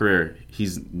NBA career,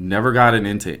 he's never gotten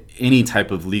into any type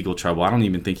of legal trouble. I don't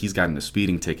even think he's gotten a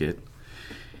speeding ticket.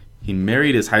 He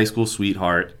married his high school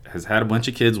sweetheart, has had a bunch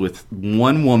of kids with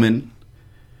one woman,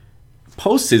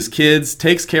 posts his kids,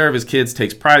 takes care of his kids,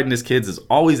 takes pride in his kids, is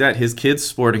always at his kids'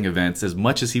 sporting events as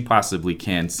much as he possibly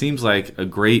can. Seems like a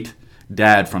great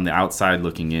dad from the outside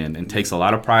looking in, and takes a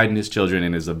lot of pride in his children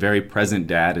and is a very present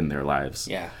dad in their lives.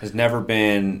 Yeah, has never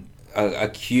been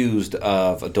accused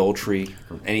of adultery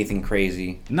or anything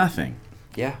crazy. Nothing.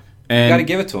 Yeah. And, you got to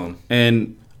give it to him.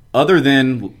 And other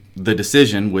than the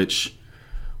decision, which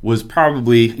was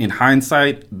probably, in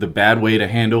hindsight, the bad way to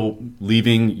handle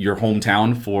leaving your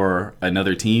hometown for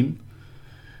another team,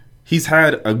 he's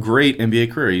had a great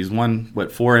NBA career. He's won,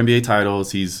 4 NBA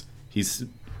titles. He's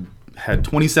had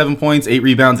 27 points, 8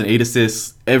 rebounds, and 8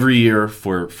 assists every year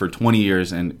for 20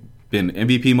 years, and been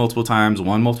MVP multiple times,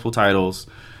 won multiple titles,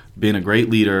 been a great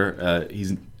leader.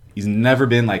 He's never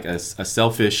been like a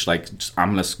selfish, like,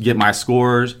 I'm going to get my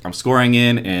scores, I'm scoring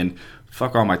in, and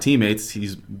fuck all my teammates.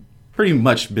 He's pretty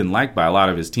much been liked by a lot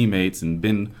of his teammates and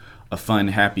been a fun,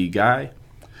 happy guy.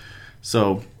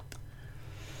 So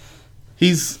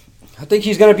I think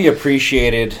he's going to be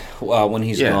appreciated when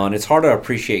he's gone. It's hard to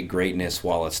appreciate greatness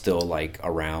while it's still like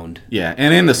around. Yeah,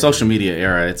 and in the social media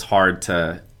era, it's hard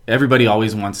to. Everybody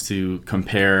always wants to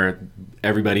compare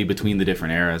everybody between the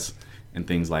different eras and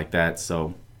things like that.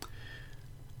 So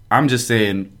I'm just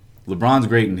saying LeBron's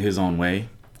great in his own way,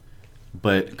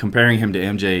 but comparing him to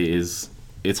MJ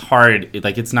it's hard.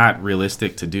 It's not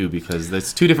realistic to do, because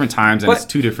that's two different times and it's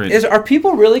two different. Are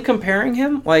people really comparing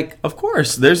him? Like, of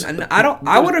course, there's.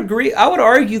 I would agree. I would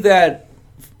argue that,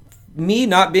 me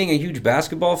not being a huge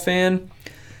basketball fan,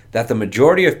 that the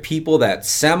majority of people that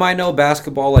semi know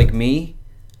basketball like me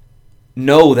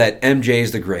know that MJ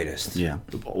is the greatest. Yeah.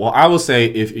 Well, I will say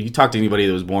if you talk to anybody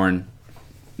that was born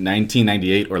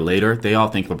 1998 or later, they all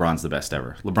think LeBron's the best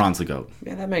ever. LeBron's the GOAT.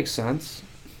 Yeah, that makes sense.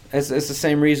 It's the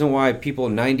same reason why people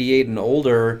 98 and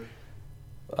older,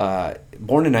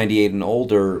 born in 98 and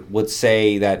older, would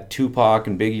say that Tupac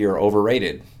and Biggie are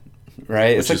overrated.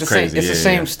 Right? Which it's like is the crazy. same. It's Yeah, the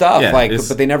same yeah. stuff. Yeah,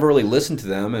 But they never really listened to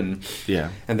them, and Yeah.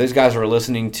 and those guys are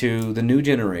listening to the new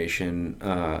generation.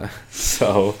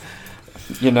 So,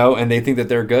 and they think that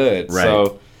they're good. Right.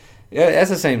 So, yeah, it's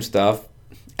the same stuff.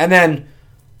 And then,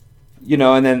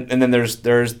 and then there's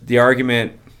the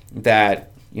argument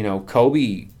that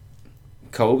Kobe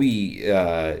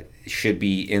should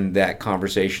be in that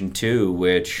conversation too,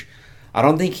 which I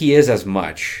don't think he is as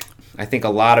much. I think a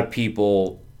lot of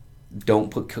people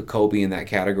don't put Kobe in that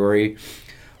category,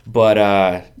 but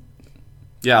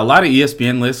Yeah, a lot of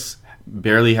ESPN lists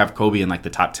barely have Kobe in like the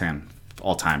top 10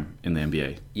 all time in the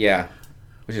NBA. yeah,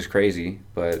 which is crazy.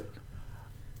 But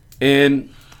And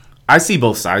I see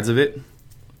both sides of it.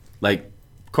 Like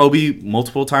Kobe,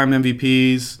 multiple time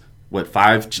MVPs,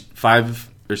 five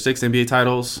or six NBA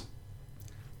titles.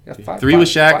 yeah, Three with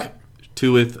Shaq,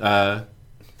 two with 5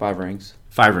 rings.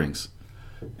 5 rings,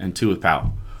 and 2 with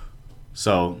Powell.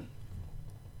 So,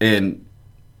 and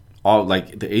all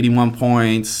like the 81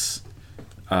 points,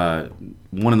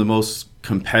 one of the most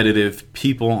competitive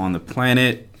people on the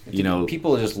planet.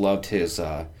 People just loved his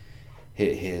I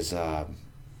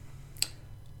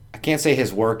can't say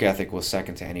his work ethic was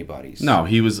second to anybody's. No,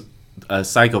 he was a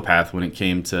psychopath when it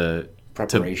came to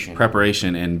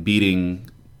preparation and beating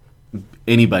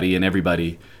anybody and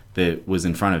everybody that was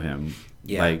in front of him.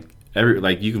 Yeah.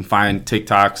 Like you can find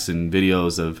TikToks and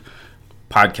videos of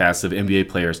podcasts of NBA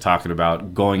players talking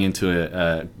about going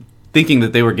into thinking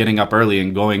that they were getting up early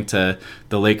and going to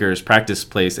the Lakers practice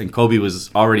place, and Kobe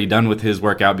was already done with his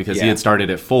workout because he had started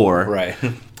at 4. Right.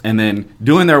 And then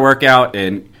doing their workout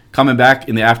and coming back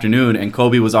in the afternoon, and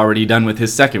Kobe was already done with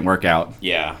his second workout.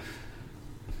 Yeah.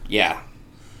 Yeah.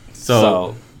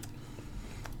 So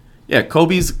yeah,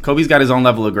 Kobe's got his own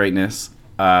level of greatness.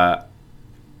 I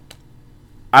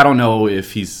don't know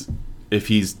if he's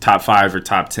top 5 or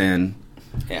top 10.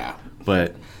 Yeah.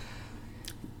 But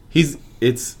he's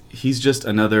just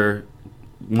another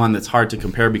one that's hard to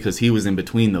compare because he was in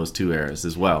between those two eras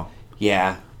as well.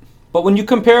 Yeah. But when you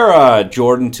compare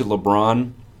Jordan to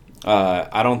LeBron,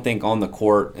 I don't think on the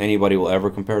court anybody will ever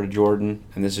compare to Jordan.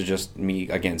 And this is just me,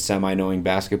 again, semi-knowing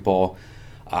basketball.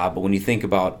 But when you think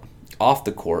about off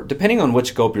the court, depending on which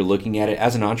scope you're looking at it,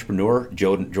 as an entrepreneur,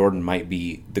 Jordan might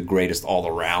be the greatest all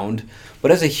around.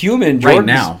 But as a human,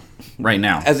 Right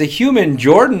now. As a human,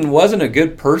 Jordan wasn't a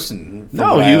good person.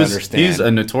 He's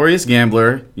a notorious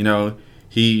gambler.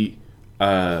 He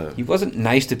wasn't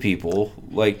nice to people.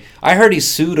 Like, I heard he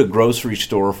sued a grocery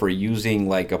store for using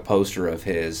like a poster of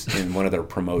his in one of their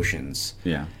promotions.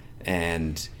 Yeah.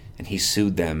 And he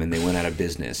sued them, and they went out of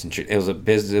business. And it was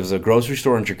a grocery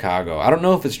store in Chicago. I don't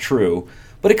know if it's true,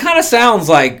 but it kind of sounds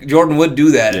like Jordan would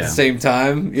do that at the same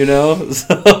time,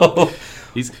 So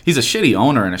he's a shitty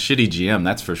owner and a shitty GM,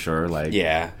 that's for sure. Like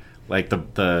like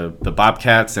the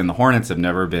Bobcats and the Hornets have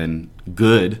never been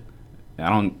good. I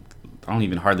don't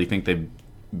even hardly think they've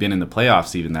been in the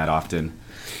playoffs even that often.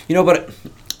 But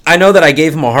I know that I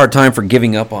gave him a hard time for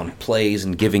giving up on plays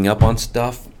and giving up on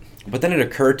stuff. But then it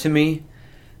occurred to me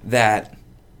that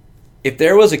if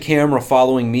there was a camera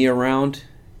following me around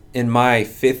in my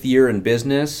 5th year in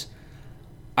business,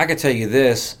 I could tell you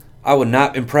this: I would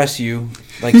not impress you.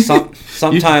 Like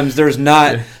sometimes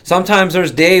sometimes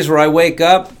there's days where I wake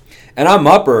up and I'm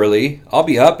up early. I'll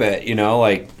be up at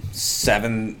like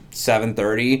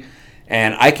 7:30,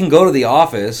 and I can go to the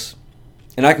office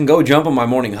and I can go jump on my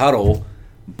morning huddle,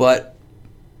 but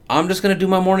I'm just gonna do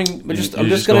my morning. I'm just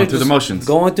going through the motions.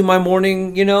 Going through my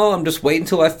morning. I'm just waiting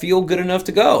until I feel good enough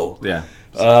to go. Yeah.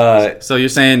 So you're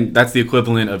saying that's the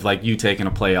equivalent of like you taking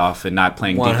a play off and not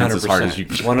playing defense as hard as you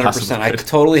 100%. I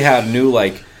totally had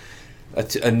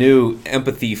a new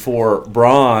empathy for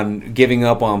Bron giving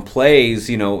up on plays.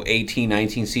 18,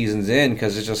 19 seasons in,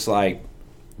 because it's just like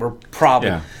we're probably.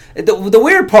 Yeah. The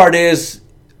weird part is,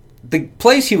 the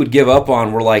plays he would give up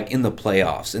on were like in the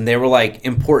playoffs, and they were like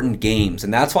important games,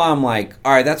 and that's why I'm like,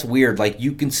 all right, that's weird. Like,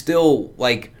 you can still,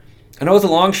 like, I know it's a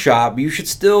long shot, but you should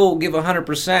still give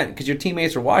 100% because your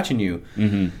teammates are watching you.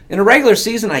 Mm-hmm. In a regular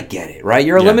season, I get it, right?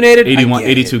 You're eliminated.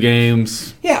 82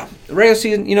 games. Yeah, regular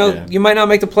season. You might not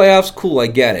make the playoffs. Cool, I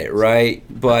get it, right?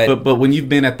 But when you've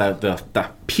been at the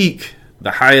peak,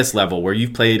 the highest level, where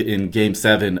you've played in Game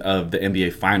 7 of the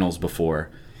NBA Finals before,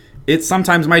 it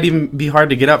sometimes might even be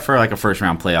hard to get up for like a first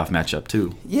round playoff matchup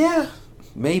too. Yeah,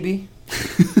 maybe.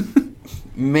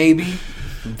 Maybe.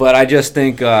 But I just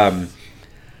think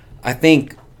I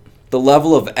think the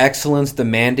level of excellence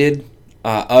demanded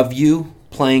of you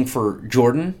playing for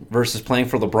Jordan versus playing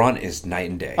for LeBron is night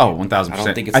and day. Oh, 1,000%. I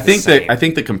don't think it's I think the same. I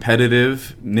think the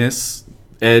competitiveness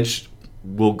edge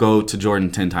will go to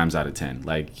Jordan 10 times out of 10.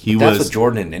 Like That's with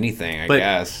Jordan in anything, I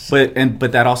guess. But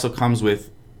that also comes with,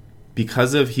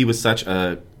 because of he was such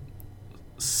a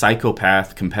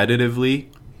psychopath competitively,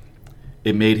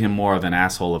 it made him more of an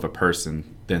asshole of a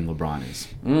person than LeBron is.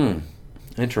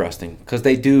 Interesting, because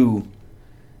they do.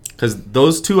 Because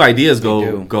those two ideas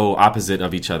do. go opposite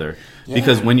of each other.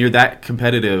 Because when you're that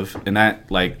competitive and that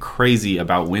like crazy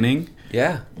about winning,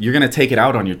 Yeah. you're gonna take it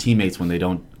out on your teammates when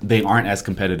they aren't as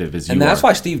competitive as you are. And that's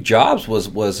why Steve Jobs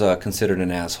was considered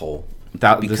an asshole.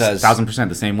 Because 1,000%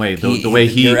 the same way. The way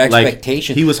your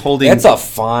expectation, he was holding. It's a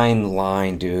fine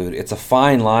line, dude. It's a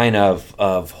fine line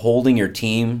of holding your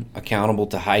team accountable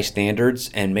to high standards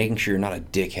and making sure you're not a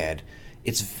dickhead.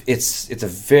 It's a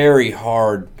very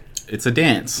hard. It's a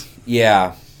dance.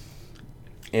 Yeah.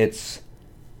 It's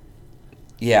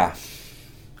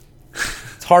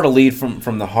hard to lead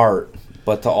from the heart,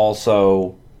 but to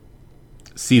also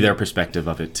See their perspective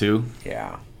of it too.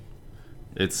 yeah.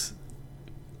 It's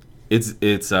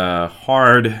a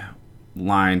hard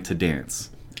line to dance.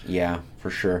 Yeah, for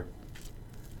sure.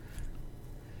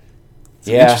 It's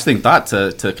an interesting thought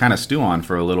to kind of stew on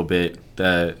for a little bit.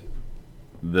 That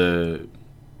the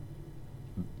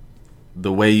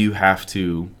way you have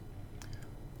to,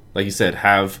 like you said,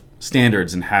 have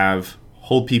standards and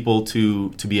hold people to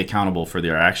be accountable for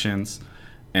their actions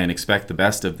and expect the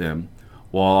best of them,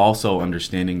 while also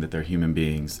understanding that they're human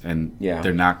beings and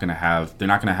they're not gonna have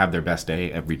their best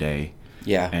day every day.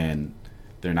 Yeah. And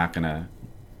they're not gonna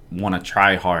want to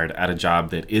try hard at a job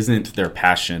that isn't their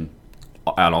passion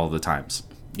at all the times.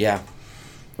 Yeah.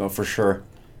 Well, for sure.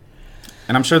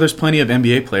 And I'm sure there's plenty of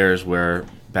NBA players where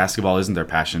basketball isn't their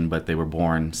passion, but they were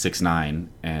born 6'9"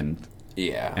 and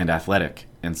athletic,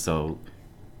 and so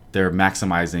they're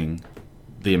maximizing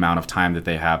the amount of time that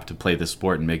they have to play this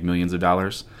sport and make millions of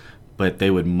dollars, but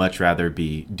they would much rather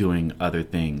be doing other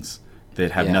things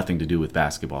that have nothing to do with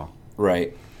basketball.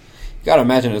 Right. You got to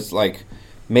imagine it's like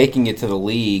making it to the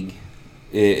league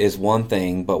is one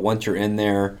thing, but once you're in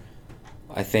there,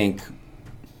 I think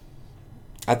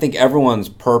everyone's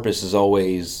purpose is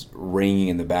always ringing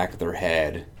in the back of their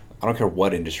head. I don't care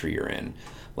what industry you're in.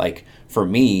 Like, for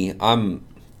me, I'm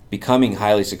becoming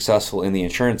highly successful in the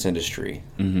insurance industry.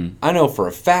 Mm-hmm. I know for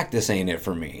a fact this ain't it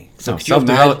for me. So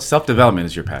self-development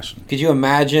is your passion. Could you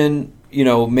imagine,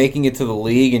 making it to the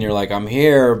league and you're like, I'm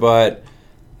here, but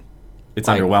it's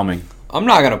underwhelming. I'm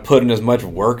not gonna put in as much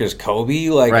work as Kobe.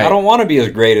 Like, right. I don't want to be as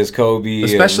great as Kobe.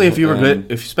 Especially if you were good.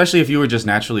 Especially if you were just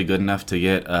naturally good enough to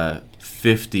get a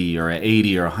 $50 or an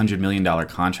 $80 or $100 million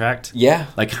contract. Yeah.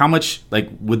 Like, how much? Like,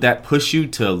 would that push you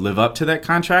to live up to that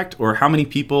contract, or how many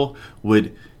people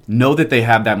would know that they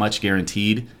have that much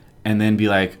guaranteed and then be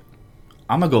like,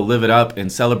 I'm gonna go live it up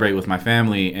and celebrate with my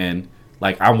family and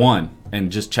like I won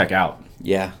and just check out.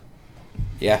 Yeah.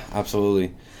 Yeah.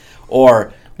 Absolutely.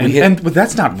 Or. But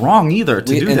that's not wrong either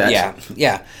to do that.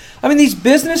 Yeah. I mean, these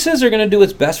businesses are going to do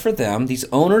what's best for them. These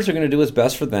owners are going to do what's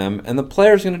best for them, and the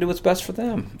players are going to do what's best for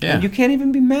them. Yeah. And you can't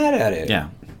even be mad at it. Yeah.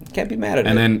 You can't be mad at it.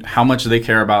 And then how much they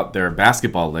care about their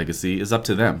basketball legacy is up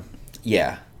to them.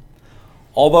 Yeah.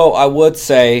 Although I would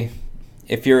say,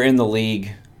 if you're in the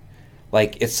league,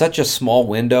 like, it's such a small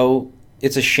window.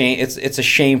 It's a shame. It's a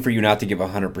shame for you not to give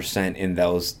 100% in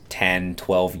those 10,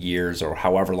 12 years or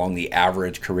however long the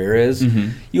average career is.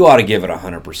 Mm-hmm. You ought to give it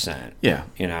 100%. Yeah.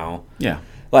 Yeah.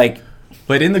 Like,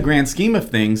 but in the grand scheme of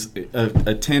things,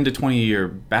 a 10 to 20 year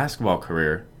basketball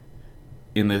career,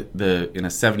 in a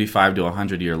 75 to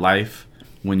 100 year life,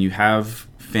 when you have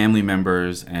family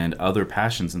members and other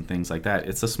passions and things like that,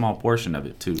 it's a small portion of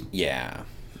it too. Yeah.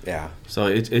 Yeah. So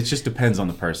it just depends on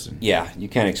the person. Yeah, you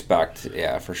can't expect,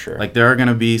 for sure. Like, there are going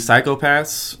to be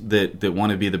psychopaths that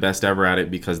want to be the best ever at it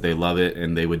because they love it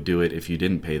and they would do it if you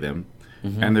didn't pay them.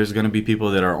 Mm-hmm. And there's going to be people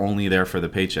that are only there for the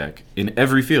paycheck in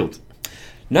every field.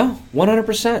 No,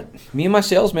 100%. Me and my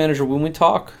sales manager, when we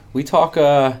talk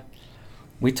about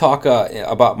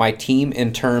my team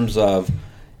in terms of,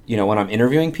 when I'm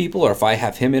interviewing people, or if I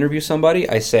have him interview somebody,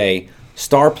 I say,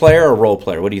 star player or role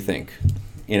player? What do you think?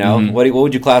 Mm-hmm. What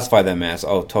would you classify them as?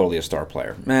 Oh, totally a star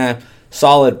player.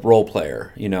 Solid role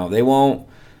player. They won't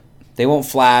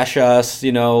flash us,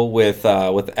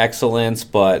 with excellence,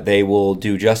 but they will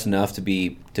do just enough to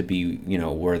be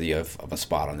worthy of a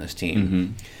spot on this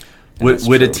team. Mm-hmm.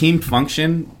 Would a team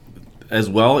function as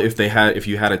well if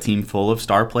you had a team full of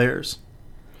star players,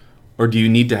 or do you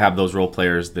need to have those role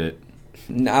players that?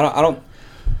 No, I don't.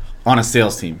 On a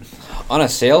sales team. On a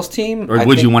sales team? Or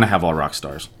would you want to have all rock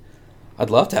stars? I'd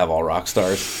love to have all rock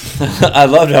stars. I'd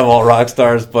love to have all rock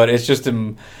stars, but it's just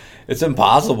it's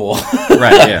impossible.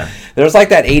 Right, yeah. There's like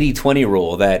that 80-20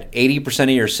 rule that 80% of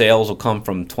your sales will come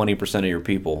from 20% of your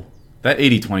people. That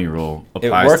 80-20 rule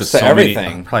applies to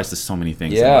everything. Applies to so many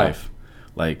things in life.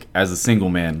 Like, as a single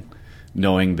man,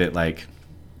 knowing that, like,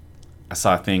 I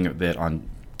saw a thing that on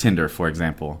Tinder, for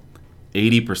example,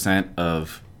 80%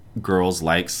 of girls'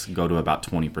 likes go to about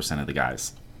 20% of the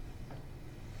guys.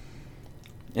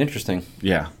 Interesting.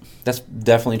 Yeah. That's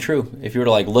definitely true. If you were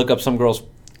to, like, look up some girls,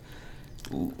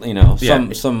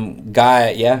 some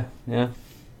guy, yeah.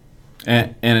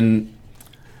 And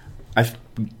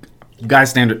guy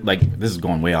standard, like, this is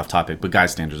going way off topic, but guy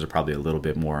standards are probably a little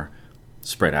bit more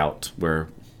spread out, where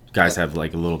guys have,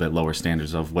 like, a little bit lower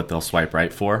standards of what they'll swipe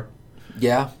right for.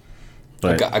 Yeah.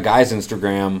 But a guy's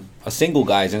Instagram, a single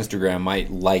guy's Instagram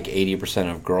might like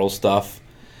 80% of girl stuff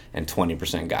and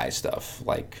 20% guy stuff.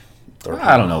 Like,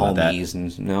 I don't know about that.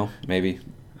 And, no, maybe.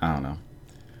 I don't know.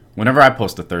 Whenever I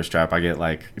post a thirst trap, I get,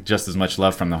 like, just as much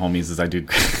love from the homies as I do.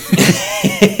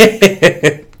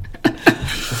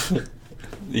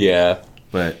 Yeah.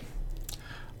 But,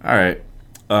 all right.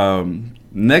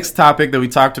 Next topic that we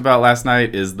talked about last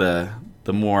night is the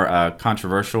more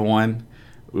controversial one.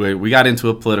 We got into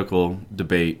a political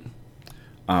debate.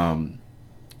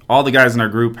 All the guys in our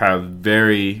group have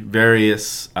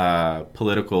various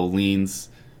political leans.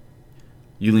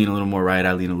 You lean a little more right,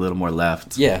 I lean a little more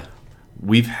left. Yeah.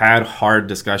 We've had hard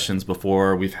discussions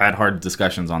before. We've had hard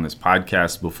discussions on this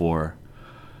podcast before.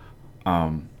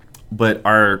 But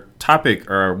our topic,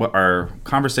 or our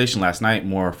conversation last night,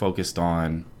 more focused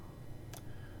on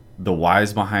the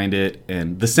whys behind it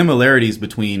and the similarities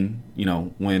between,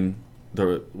 when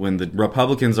the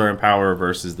Republicans are in power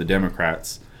versus the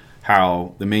Democrats,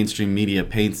 how the mainstream media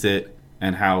paints it,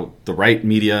 and how the right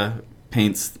media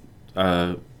paints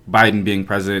Biden being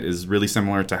president is really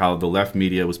similar to how the left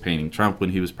media was painting Trump when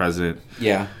he was president.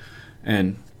 Yeah.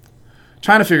 And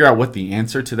trying to figure out what the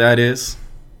answer to that is.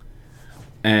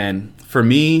 And for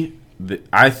me,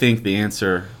 I think the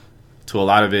answer to a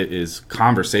lot of it is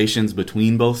conversations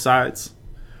between both sides,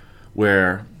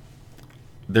 where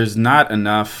there's not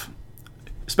enough,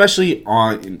 especially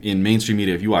in mainstream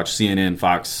media. If you watch CNN,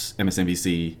 Fox,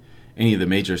 MSNBC, any of the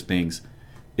major things,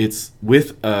 it's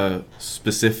with a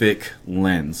specific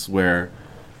lens where,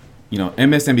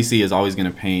 MSNBC is always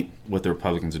going to paint what the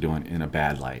Republicans are doing in a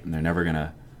bad light, and they're never going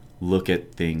to look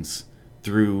at things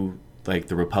through, like,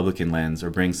 the Republican lens,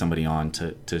 or bring somebody on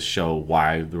to show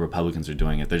why the Republicans are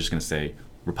doing it. They're just going to say,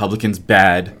 Republicans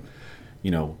bad,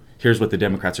 here's what the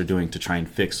Democrats are doing to try and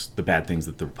fix the bad things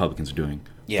that the Republicans are doing.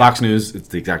 Yeah. Fox News, it's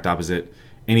the exact opposite.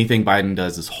 Anything Biden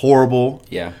does is horrible.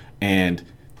 Yeah. And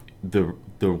the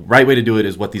right way to do it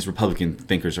is what these Republican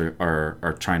thinkers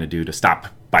are trying to do to stop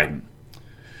Biden.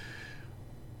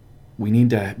 We need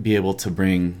to be able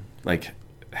to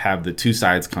have the two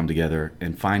sides come together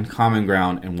and find common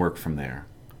ground and work from there.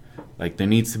 Like, there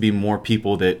needs to be more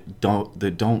people that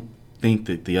don't think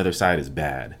that the other side is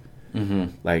bad. Mm-hmm.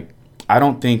 Like, I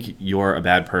don't think you're a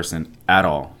bad person at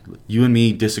all. You and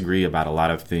me disagree about a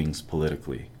lot of things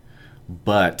politically.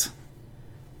 But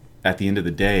at the end of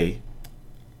the day,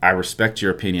 I respect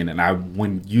your opinion. And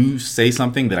when you say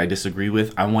something that I disagree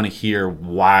with, I want to hear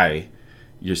why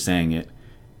you're saying it.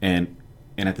 And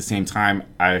at the same time,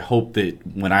 I hope that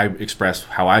when I express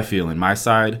how I feel in my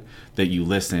side, that you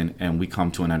listen and we come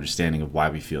to an understanding of why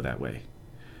we feel that way.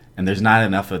 And there's not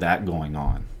enough of that going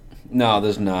on. No,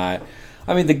 there's not.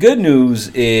 I mean, the good news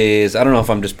is, I don't know if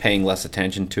I'm just paying less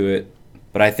attention to it,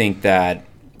 but I think that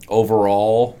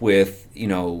overall, with,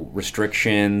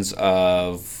 restrictions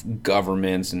of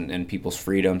governments and people's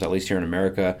freedoms, at least here in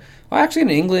America, well, actually in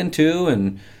England too,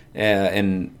 and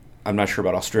I'm not sure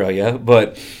about Australia,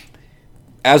 but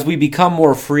as we become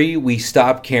more free, we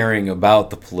stop caring about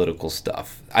the political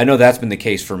stuff. I know that's been the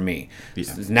case for me.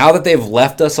 Yeah. Now that they've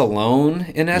left us alone,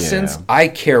 in essence, I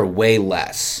care way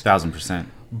less. 1,000%.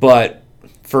 But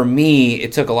for me,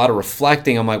 it took a lot of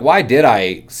reflecting. I'm like, why did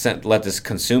I let this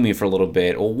consume me for a little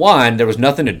bit? Well, one, there was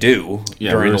nothing to do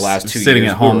during the last 2 years. Sitting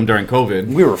at home during COVID.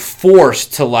 We were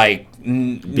forced to,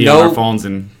 be on our phones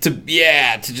and to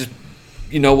just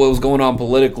what was going on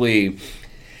politically.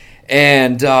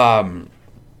 And so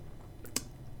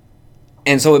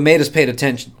it made us pay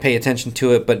attention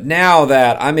to it. But now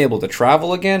that I'm able to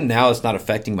travel again, now it's not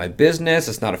affecting my business.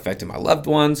 It's not affecting my loved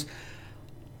ones.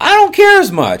 I don't care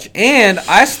as much. And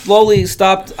I slowly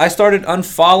started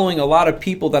unfollowing a lot of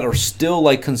people that are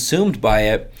still consumed by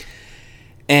it.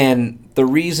 And the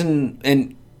reason,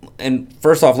 and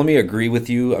first off, let me agree with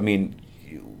you. I mean,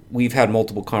 we've had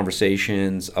multiple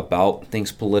conversations about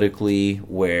things politically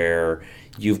where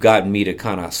you've gotten me to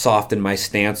kind of soften my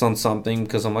stance on something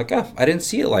because I'm like, I didn't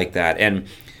see it like that. And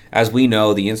as we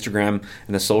know, the Instagram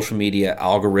and the social media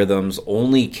algorithms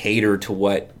only cater to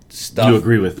what stuff you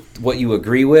agree with, what you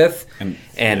agree with,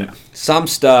 and some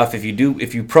stuff, if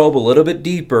you probe a little bit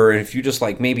deeper, and if you just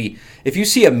like maybe if you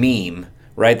see a meme,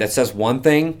 right, that says one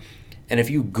thing, and if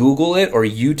you Google it or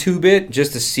YouTube it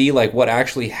just to see like what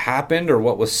actually happened or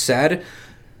what was said,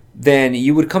 then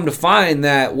you would come to find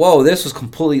that, whoa, this was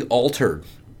completely altered.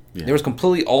 Yeah. It was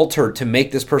completely altered to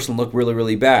make this person look really,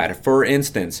 really bad. For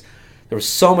instance, there was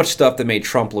so much stuff that made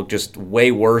Trump look just way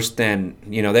worse than,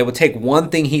 they would take one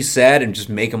thing he said and just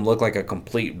make him look like a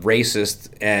complete racist.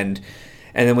 And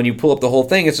then when you pull up the whole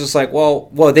thing, it's just like, well,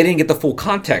 they didn't get the full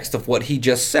context of what he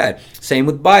just said. Same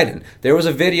with Biden. There was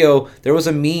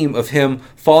a meme of him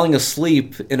falling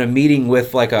asleep in a meeting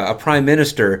with like a prime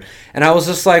minister. And I was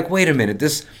just like, wait a minute,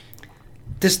 this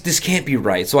can't be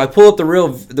right. So I pull up the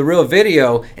real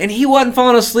video, and he wasn't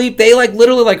falling asleep. They like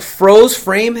literally like froze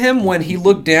frame him when he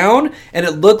looked down, and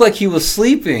it looked like he was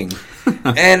sleeping.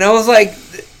 And I was like,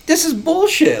 this is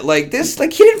bullshit. Like this,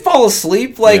 like he didn't fall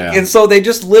asleep. Like, and so they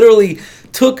just literally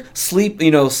took Sleepy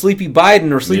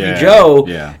Biden or Sleepy Joe,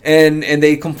 and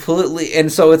they completely,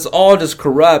 and so it's all just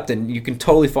corrupt, and you can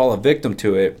totally fall a victim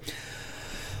to it.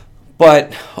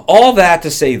 But all that to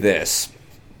say this.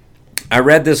 I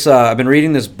read this. I've been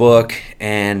reading this book,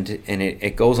 and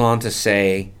it goes on to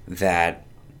say that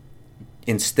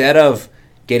instead of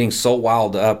getting so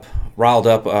riled up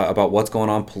about what's going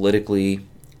on politically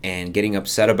and getting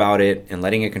upset about it and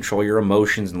letting it control your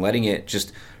emotions and letting it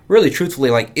just really truthfully,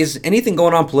 like, is anything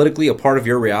going on politically a part of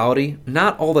your reality?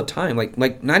 Not all the time. Like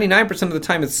 99% of the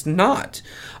time, it's not.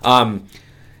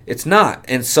 It's not,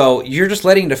 and so you're just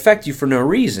letting it affect you for no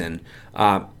reason.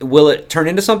 Will it turn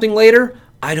into something later?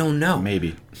 I don't know.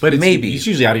 Maybe. But it's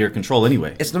usually out of your control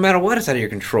anyway. It's no matter what, it's out of your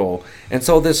control. And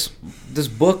so this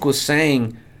book was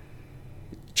saying,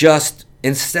 just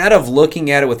instead of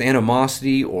looking at it with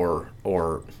animosity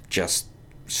or just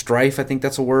strife, I think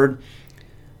that's a word,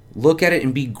 look at it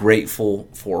and be grateful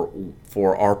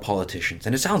for our politicians.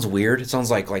 And it sounds weird. It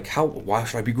sounds like why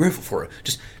should I be grateful for it?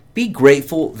 Just be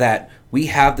grateful that we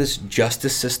have this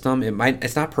justice system.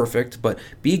 It's not perfect, but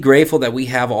be grateful that we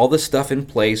have all this stuff in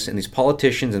place and these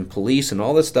politicians and police and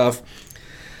all this stuff,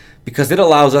 because it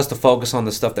allows us to focus on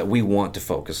the stuff that we want to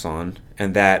focus on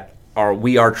and that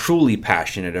we are truly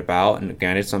passionate about. And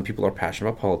again, some people are passionate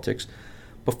about politics,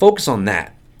 but focus on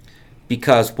that.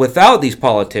 Because without these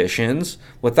politicians,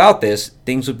 without this,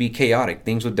 things would be chaotic.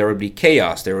 There would be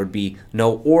chaos. There would be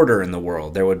no order in the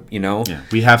world. There would, Yeah,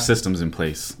 we have systems in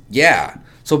place. Yeah.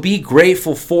 So be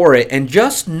grateful for it, and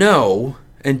just know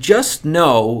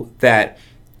that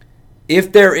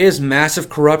if there is massive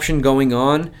corruption going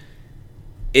on,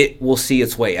 it will see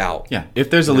its way out. Yeah. If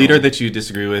there's a leader that you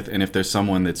disagree with, and if there's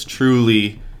someone that's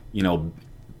truly,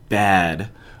 bad,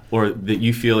 or that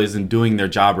you feel isn't doing their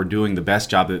job or doing the best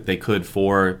job that they could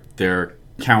for their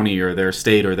county or their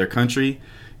state or their country,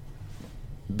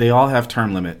 they all have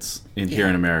term limits here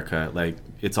in America. Like,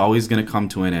 it's always going to come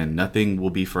to an end. Nothing will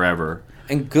be forever.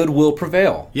 And good will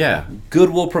prevail. Yeah. Good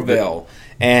will prevail.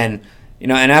 And,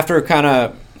 and after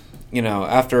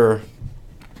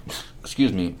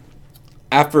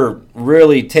after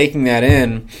really taking that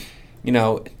in,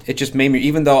 it just made me,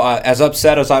 even though as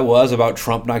upset as I was about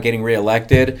Trump not getting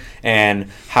reelected and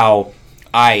how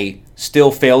I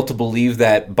still fail to believe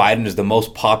that Biden is the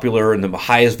most popular and the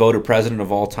highest voted president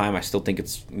of all time, I still think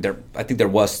I think there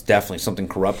was definitely something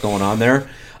corrupt going on there.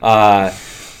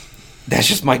 That's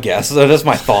just my guess. That's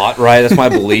my thought, right? That's my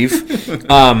belief.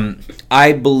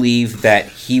 I believe that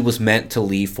he was meant to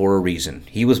leave for a reason.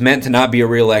 He was meant to not be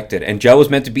reelected, and Joe was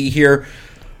meant to be here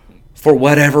for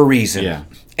whatever reason. Yeah.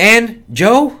 And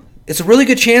Joe, it's a really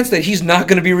good chance that he's not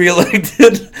going to be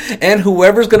reelected, and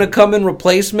whoever's going to come in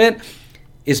replacement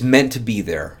is meant to be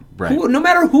there. Right. No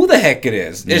matter who the heck it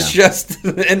is. Yeah. It's just,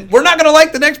 and we're not going to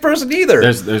like the next person either.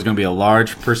 There's going to be a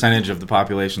large percentage of the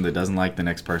population that doesn't like the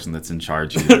next person that's in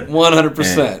charge either.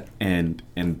 100%.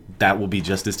 And that will be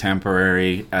just as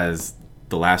temporary as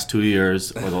the last 2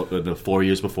 years or the 4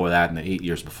 years before that and the 8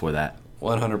 years before that.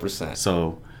 100%.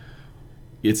 So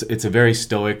it's a very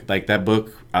stoic, like that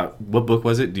book. What book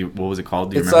was it? What was it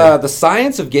called? Do you remember? The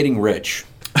Science of Getting Rich.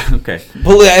 Okay.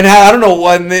 And I don't know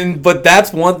what, but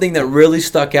that's one thing that really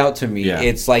stuck out to me. Yeah.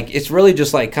 It's really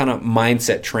just like kind of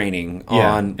mindset training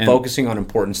on focusing on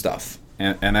important stuff.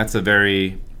 And that's a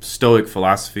very stoic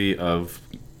philosophy of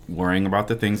worrying about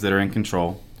the things that are in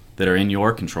control, that are in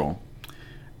your control.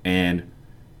 And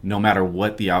no matter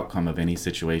what the outcome of any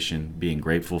situation, being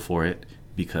grateful for it,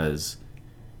 because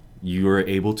you're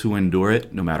able to endure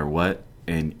it no matter what,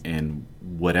 and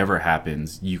whatever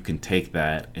happens, you can take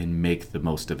that and make the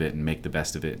most of it and make the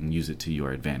best of it and use it to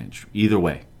your advantage. Either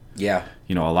way. Yeah.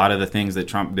 You know, a lot of the things that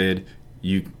Trump did,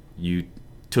 you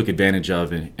took advantage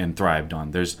of and thrived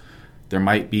on. There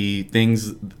might be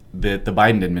things that the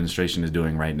Biden administration is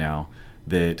doing right now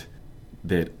that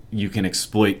you can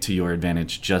exploit to your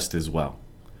advantage just as well.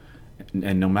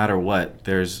 And no matter what,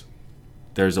 there's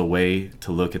a way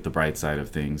to look at the bright side of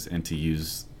things and to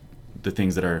use the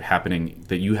things that are happening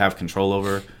that you have control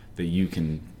over, that you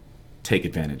can take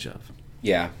advantage of.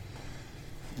 Yeah.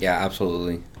 Yeah,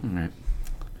 absolutely. All right.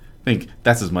 I think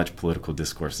that's as much political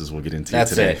discourse as we'll get into That's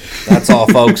today. it. That's all,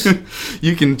 folks.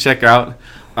 You can check out.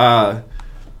 All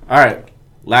right.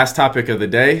 Last topic of the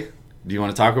day. Do you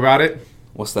want to talk about it?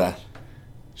 What's that?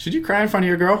 Should you cry in front of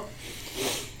your girl?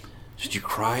 Should you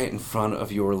cry in front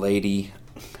of your lady?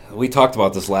 We talked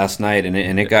about this last night, and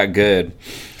it got good.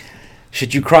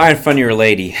 Should you cry in front of your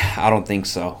lady? I don't think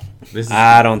so.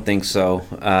 I don't think so.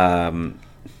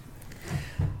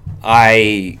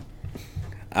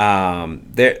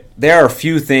 There are a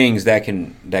few things that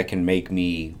can make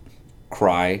me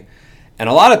cry, and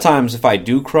a lot of times if I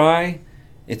do cry,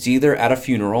 it's either at a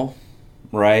funeral,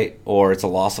 right, or it's a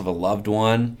loss of a loved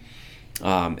one.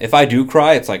 If I do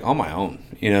cry, it's like on my own.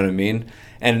 You know what I mean?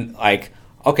 And like,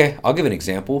 okay, I'll give an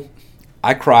example.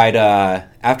 I cried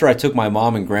after I took my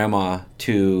mom and grandma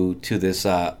to this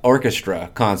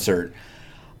orchestra concert.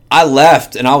 I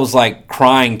left and I was like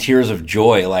crying tears of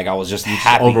joy, like I was just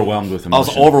happy, overwhelmed with emotion. I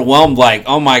was overwhelmed, like,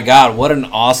 oh my God, what an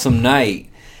awesome night.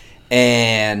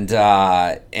 And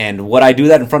would I do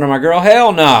that in front of my girl?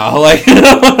 Hell no. Like,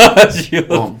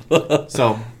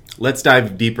 so let's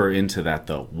dive deeper into that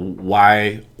though.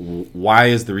 Why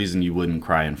is the reason you wouldn't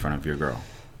cry in front of your girl?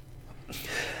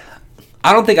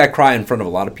 I don't think I cry in front of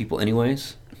a lot of people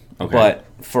anyways. Okay. But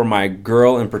for my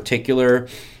girl in particular,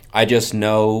 I just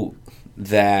know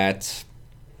that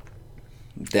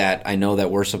I know that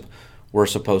we're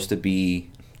supposed to be,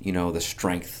 you know, the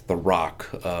strength, the rock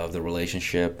of the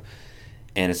relationship,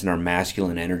 and it's in our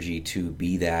masculine energy to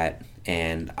be that.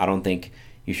 And I don't think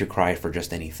you should cry for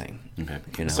just anything. Okay.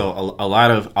 You know? So a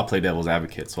lot of, I'll play devil's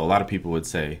advocate. So a lot of people would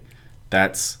say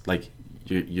that's like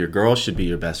your girl should be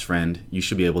your best friend. You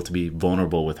should be able to be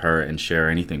vulnerable with her and share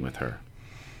anything with her.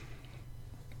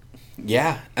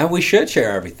 Yeah, and we should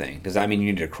share everything. Does that mean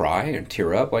you need to cry and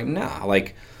tear up? Like, nah.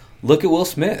 Like, look at Will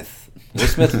Smith. Will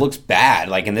Smith looks bad.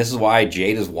 Like, and this is why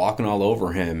Jade is walking all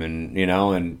over him, and you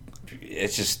know, and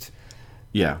it's just,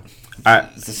 yeah.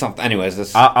 It's something.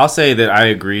 Anyways, I'll say that I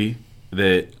agree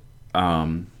that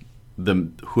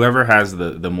the whoever has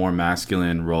the more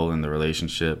masculine role in the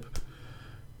relationship,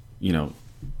 you know,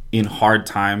 in hard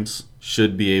times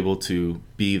should be able to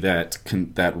be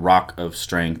that rock of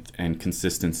strength and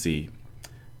consistency,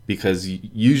 because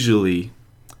usually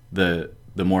the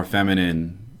more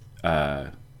feminine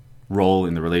role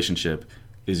in the relationship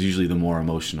is usually the more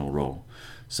emotional role.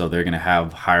 So they're going to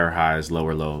have higher highs,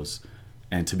 lower lows,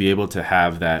 and to be able to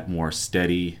have that more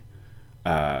steady,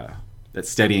 that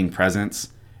steadying presence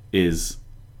is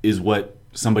what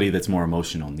somebody that's more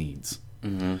emotional needs.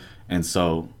 Mm-hmm. And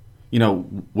so, you know,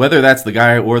 whether that's the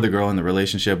guy or the girl in the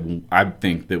relationship, I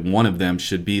think that one of them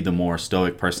should be the more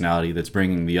stoic personality that's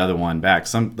bringing the other one back.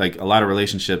 Like a lot of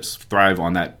relationships thrive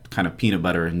on that kind of peanut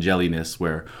butter and jelliness,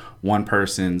 where one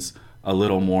person's a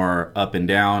little more up and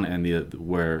down, and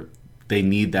where they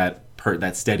need that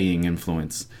steadying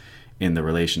influence in the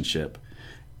relationship.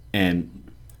 And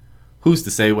who's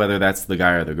to say whether that's the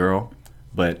guy or the girl?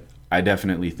 But I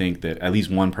definitely think that at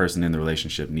least one person in the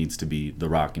relationship needs to be the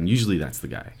rock, and usually that's the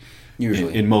guy.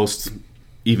 Usually. In most,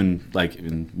 even like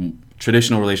in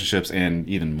traditional relationships and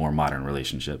even more modern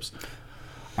relationships.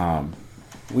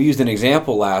 We used an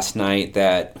example last night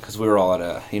that, because we were all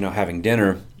at having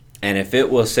dinner, and if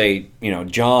it was, say,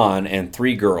 John and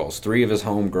three of his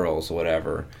homegirls or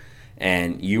whatever,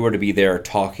 and you were to be there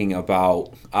talking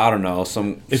about, I don't know,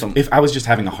 if I was just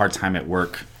having a hard time at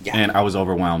work, yeah, and I was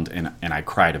overwhelmed and I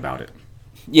cried about it.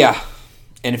 Yeah.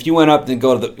 And if you went up and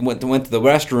went to the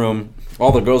restroom,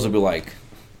 all the girls would be like,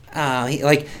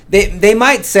 like they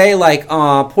might say like,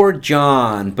 "Aw, poor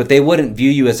John," but they wouldn't view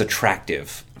you as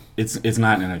attractive. It's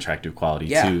not an attractive quality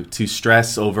yeah, to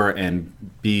stress over and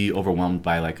be overwhelmed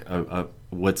by like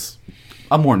what's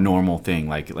a more normal thing,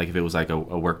 like if it was like a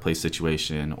workplace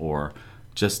situation, or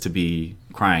just to be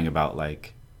crying about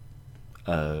like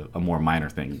a more minor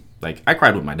thing. Like I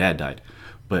cried when my dad died,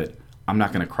 but I'm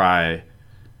not gonna cry,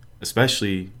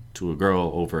 especially to a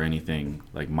girl, over anything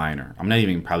like minor. I'm not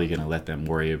even probably gonna let them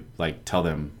tell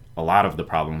them a lot of the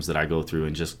problems that I go through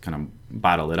and just kind of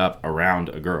bottle it up around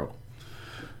a girl.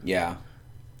 Yeah.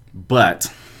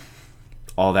 But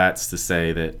all that's to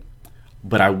say that,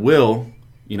 but I will,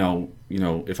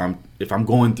 if I'm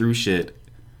going through shit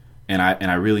and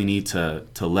I really need to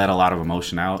let a lot of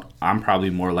emotion out, I'm probably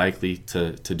more likely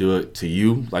to do it to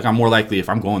you. Like, I'm more likely, if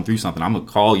I'm going through something, I'm gonna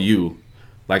call you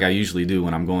like I usually do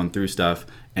when I'm going through stuff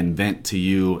and vent to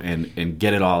you and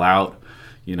get it all out.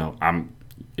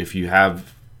 If you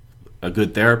have a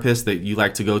good therapist that you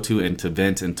like to go to and to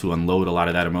vent and to unload a lot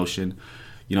of that emotion,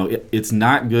 it's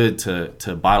not good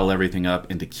to bottle everything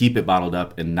up and to keep it bottled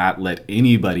up and not let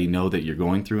anybody know that you're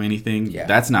going through anything. Yeah.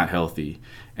 That's not healthy.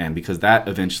 And because that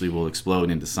eventually will explode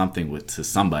into something to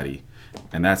somebody,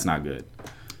 and that's not good.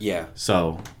 Yeah.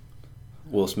 So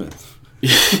Will Smith.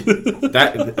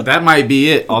 that might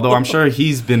be it. Although I'm sure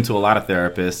he's been to a lot of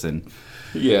therapists,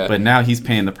 but now he's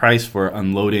paying the price for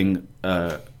unloading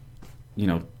 10,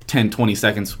 20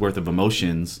 seconds worth of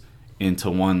emotions into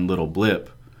one little blip.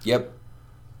 Yep.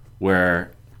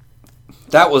 Where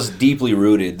that was deeply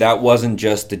rooted. That wasn't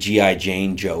just the G.I.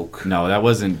 Jane joke. No, that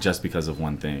wasn't just because of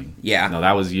one thing. Yeah. No,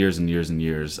 that was years and years and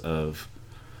years of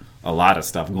a lot of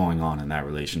stuff going on in that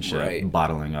relationship, right.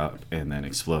 Bottling up and then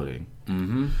exploding.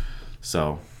 Mm-hmm.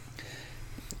 So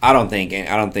I don't think,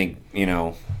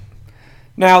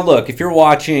 Now, look, if you're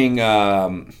watching,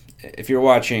 if you're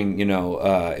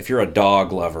a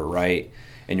dog lover, right,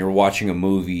 and you're watching a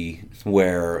movie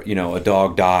where a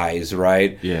dog dies,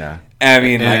 right? Yeah. I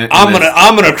mean, I'm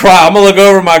gonna cry. I'm gonna look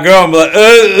over at my girl and be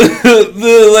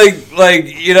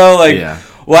like, yeah.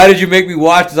 Why did you make me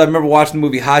watch this? I remember watching the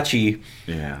movie Hachi.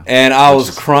 Yeah. And I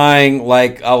was crying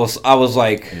like I was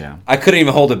like yeah. I couldn't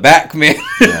even hold it back, man.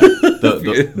 Yeah.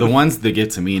 The ones that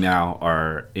get to me now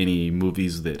are any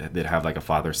movies that have like a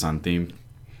father-son theme.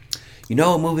 You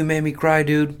know what movie made me cry,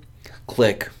 dude?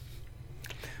 Click.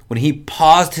 When he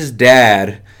paused his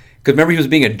dad, because remember he was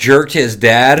being a jerk to his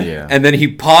dad, yeah. And then he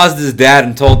paused his dad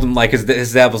and told him, like,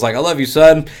 his dad was like, "I love you,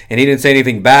 son," and he didn't say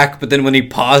anything back. But then when he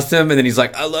paused him, and then he's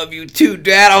like, "I love you too,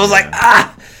 Dad," I was like,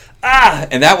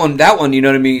 and that one, you know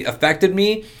what I mean, affected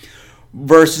me.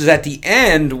 Versus at the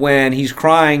end when he's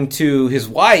crying to his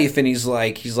wife and he's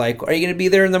like, "Are you gonna be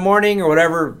there in the morning?" or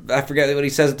whatever. I forget what he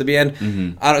says at the end.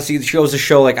 Mm-hmm. I don't see the shows. The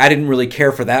show, like, I didn't really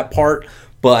care for that part,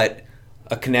 but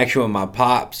a connection with my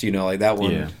pops, like that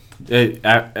one. Yeah.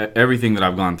 Everything that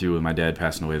I've gone through with my dad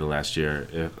passing away the last year,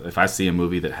 if I see a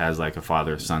movie that has like a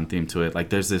father-son theme to it, like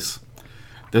there's this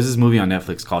movie on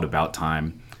Netflix called About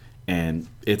Time, and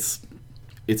it's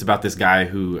about this guy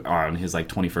who on his like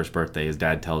 21st birthday, his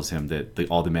dad tells him that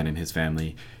all the men in his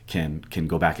family can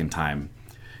go back in time,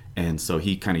 and so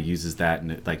he kind of uses that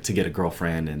and like to get a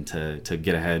girlfriend and to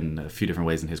get ahead in a few different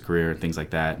ways in his career and things like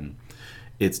that, and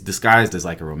it's disguised as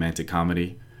like a romantic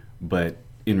comedy, but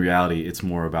in reality, it's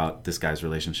more about this guy's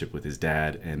relationship with his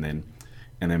dad, and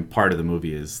then part of the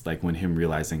movie is like when him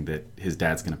realizing that his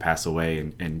dad's going to pass away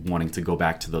and wanting to go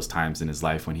back to those times in his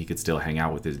life when he could still hang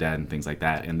out with his dad and things like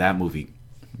that. And that movie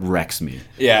wrecks me.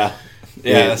 Yeah,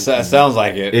 that sounds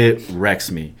like it. It wrecks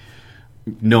me,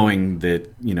 knowing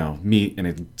that me, and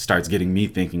it starts getting me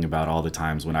thinking about all the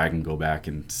times when I can go back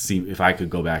and see if I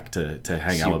could go back to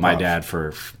hang out with my dad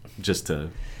for just to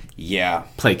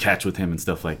play catch with him and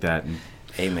stuff like that. And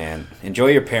hey, man, enjoy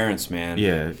your parents, man.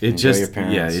 Yeah, it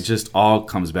just all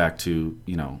comes back to,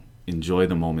 enjoy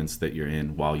the moments that you're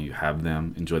in while you have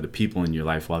them. Enjoy the people in your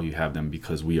life while you have them,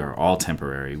 because we are all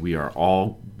temporary. We are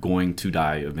all going to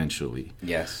die eventually.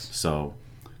 Yes. So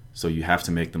you have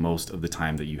to make the most of the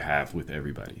time that you have with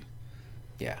everybody.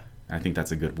 Yeah. I think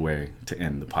that's a good way to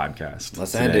end the podcast.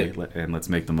 Let's end it. And let's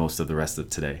make the most of the rest of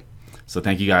today. So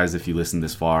thank you guys if you listened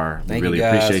this far. We really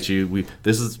appreciate you.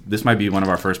 This might be one of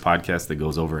our first podcasts that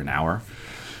goes over an hour.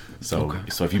 So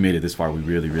if you made it this far, we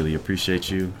really, really appreciate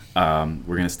you. We're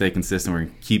going to stay consistent. We're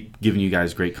going to keep giving you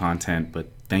guys great content. But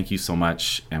thank you so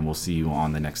much, and we'll see you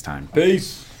on the next time.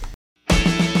 Peace.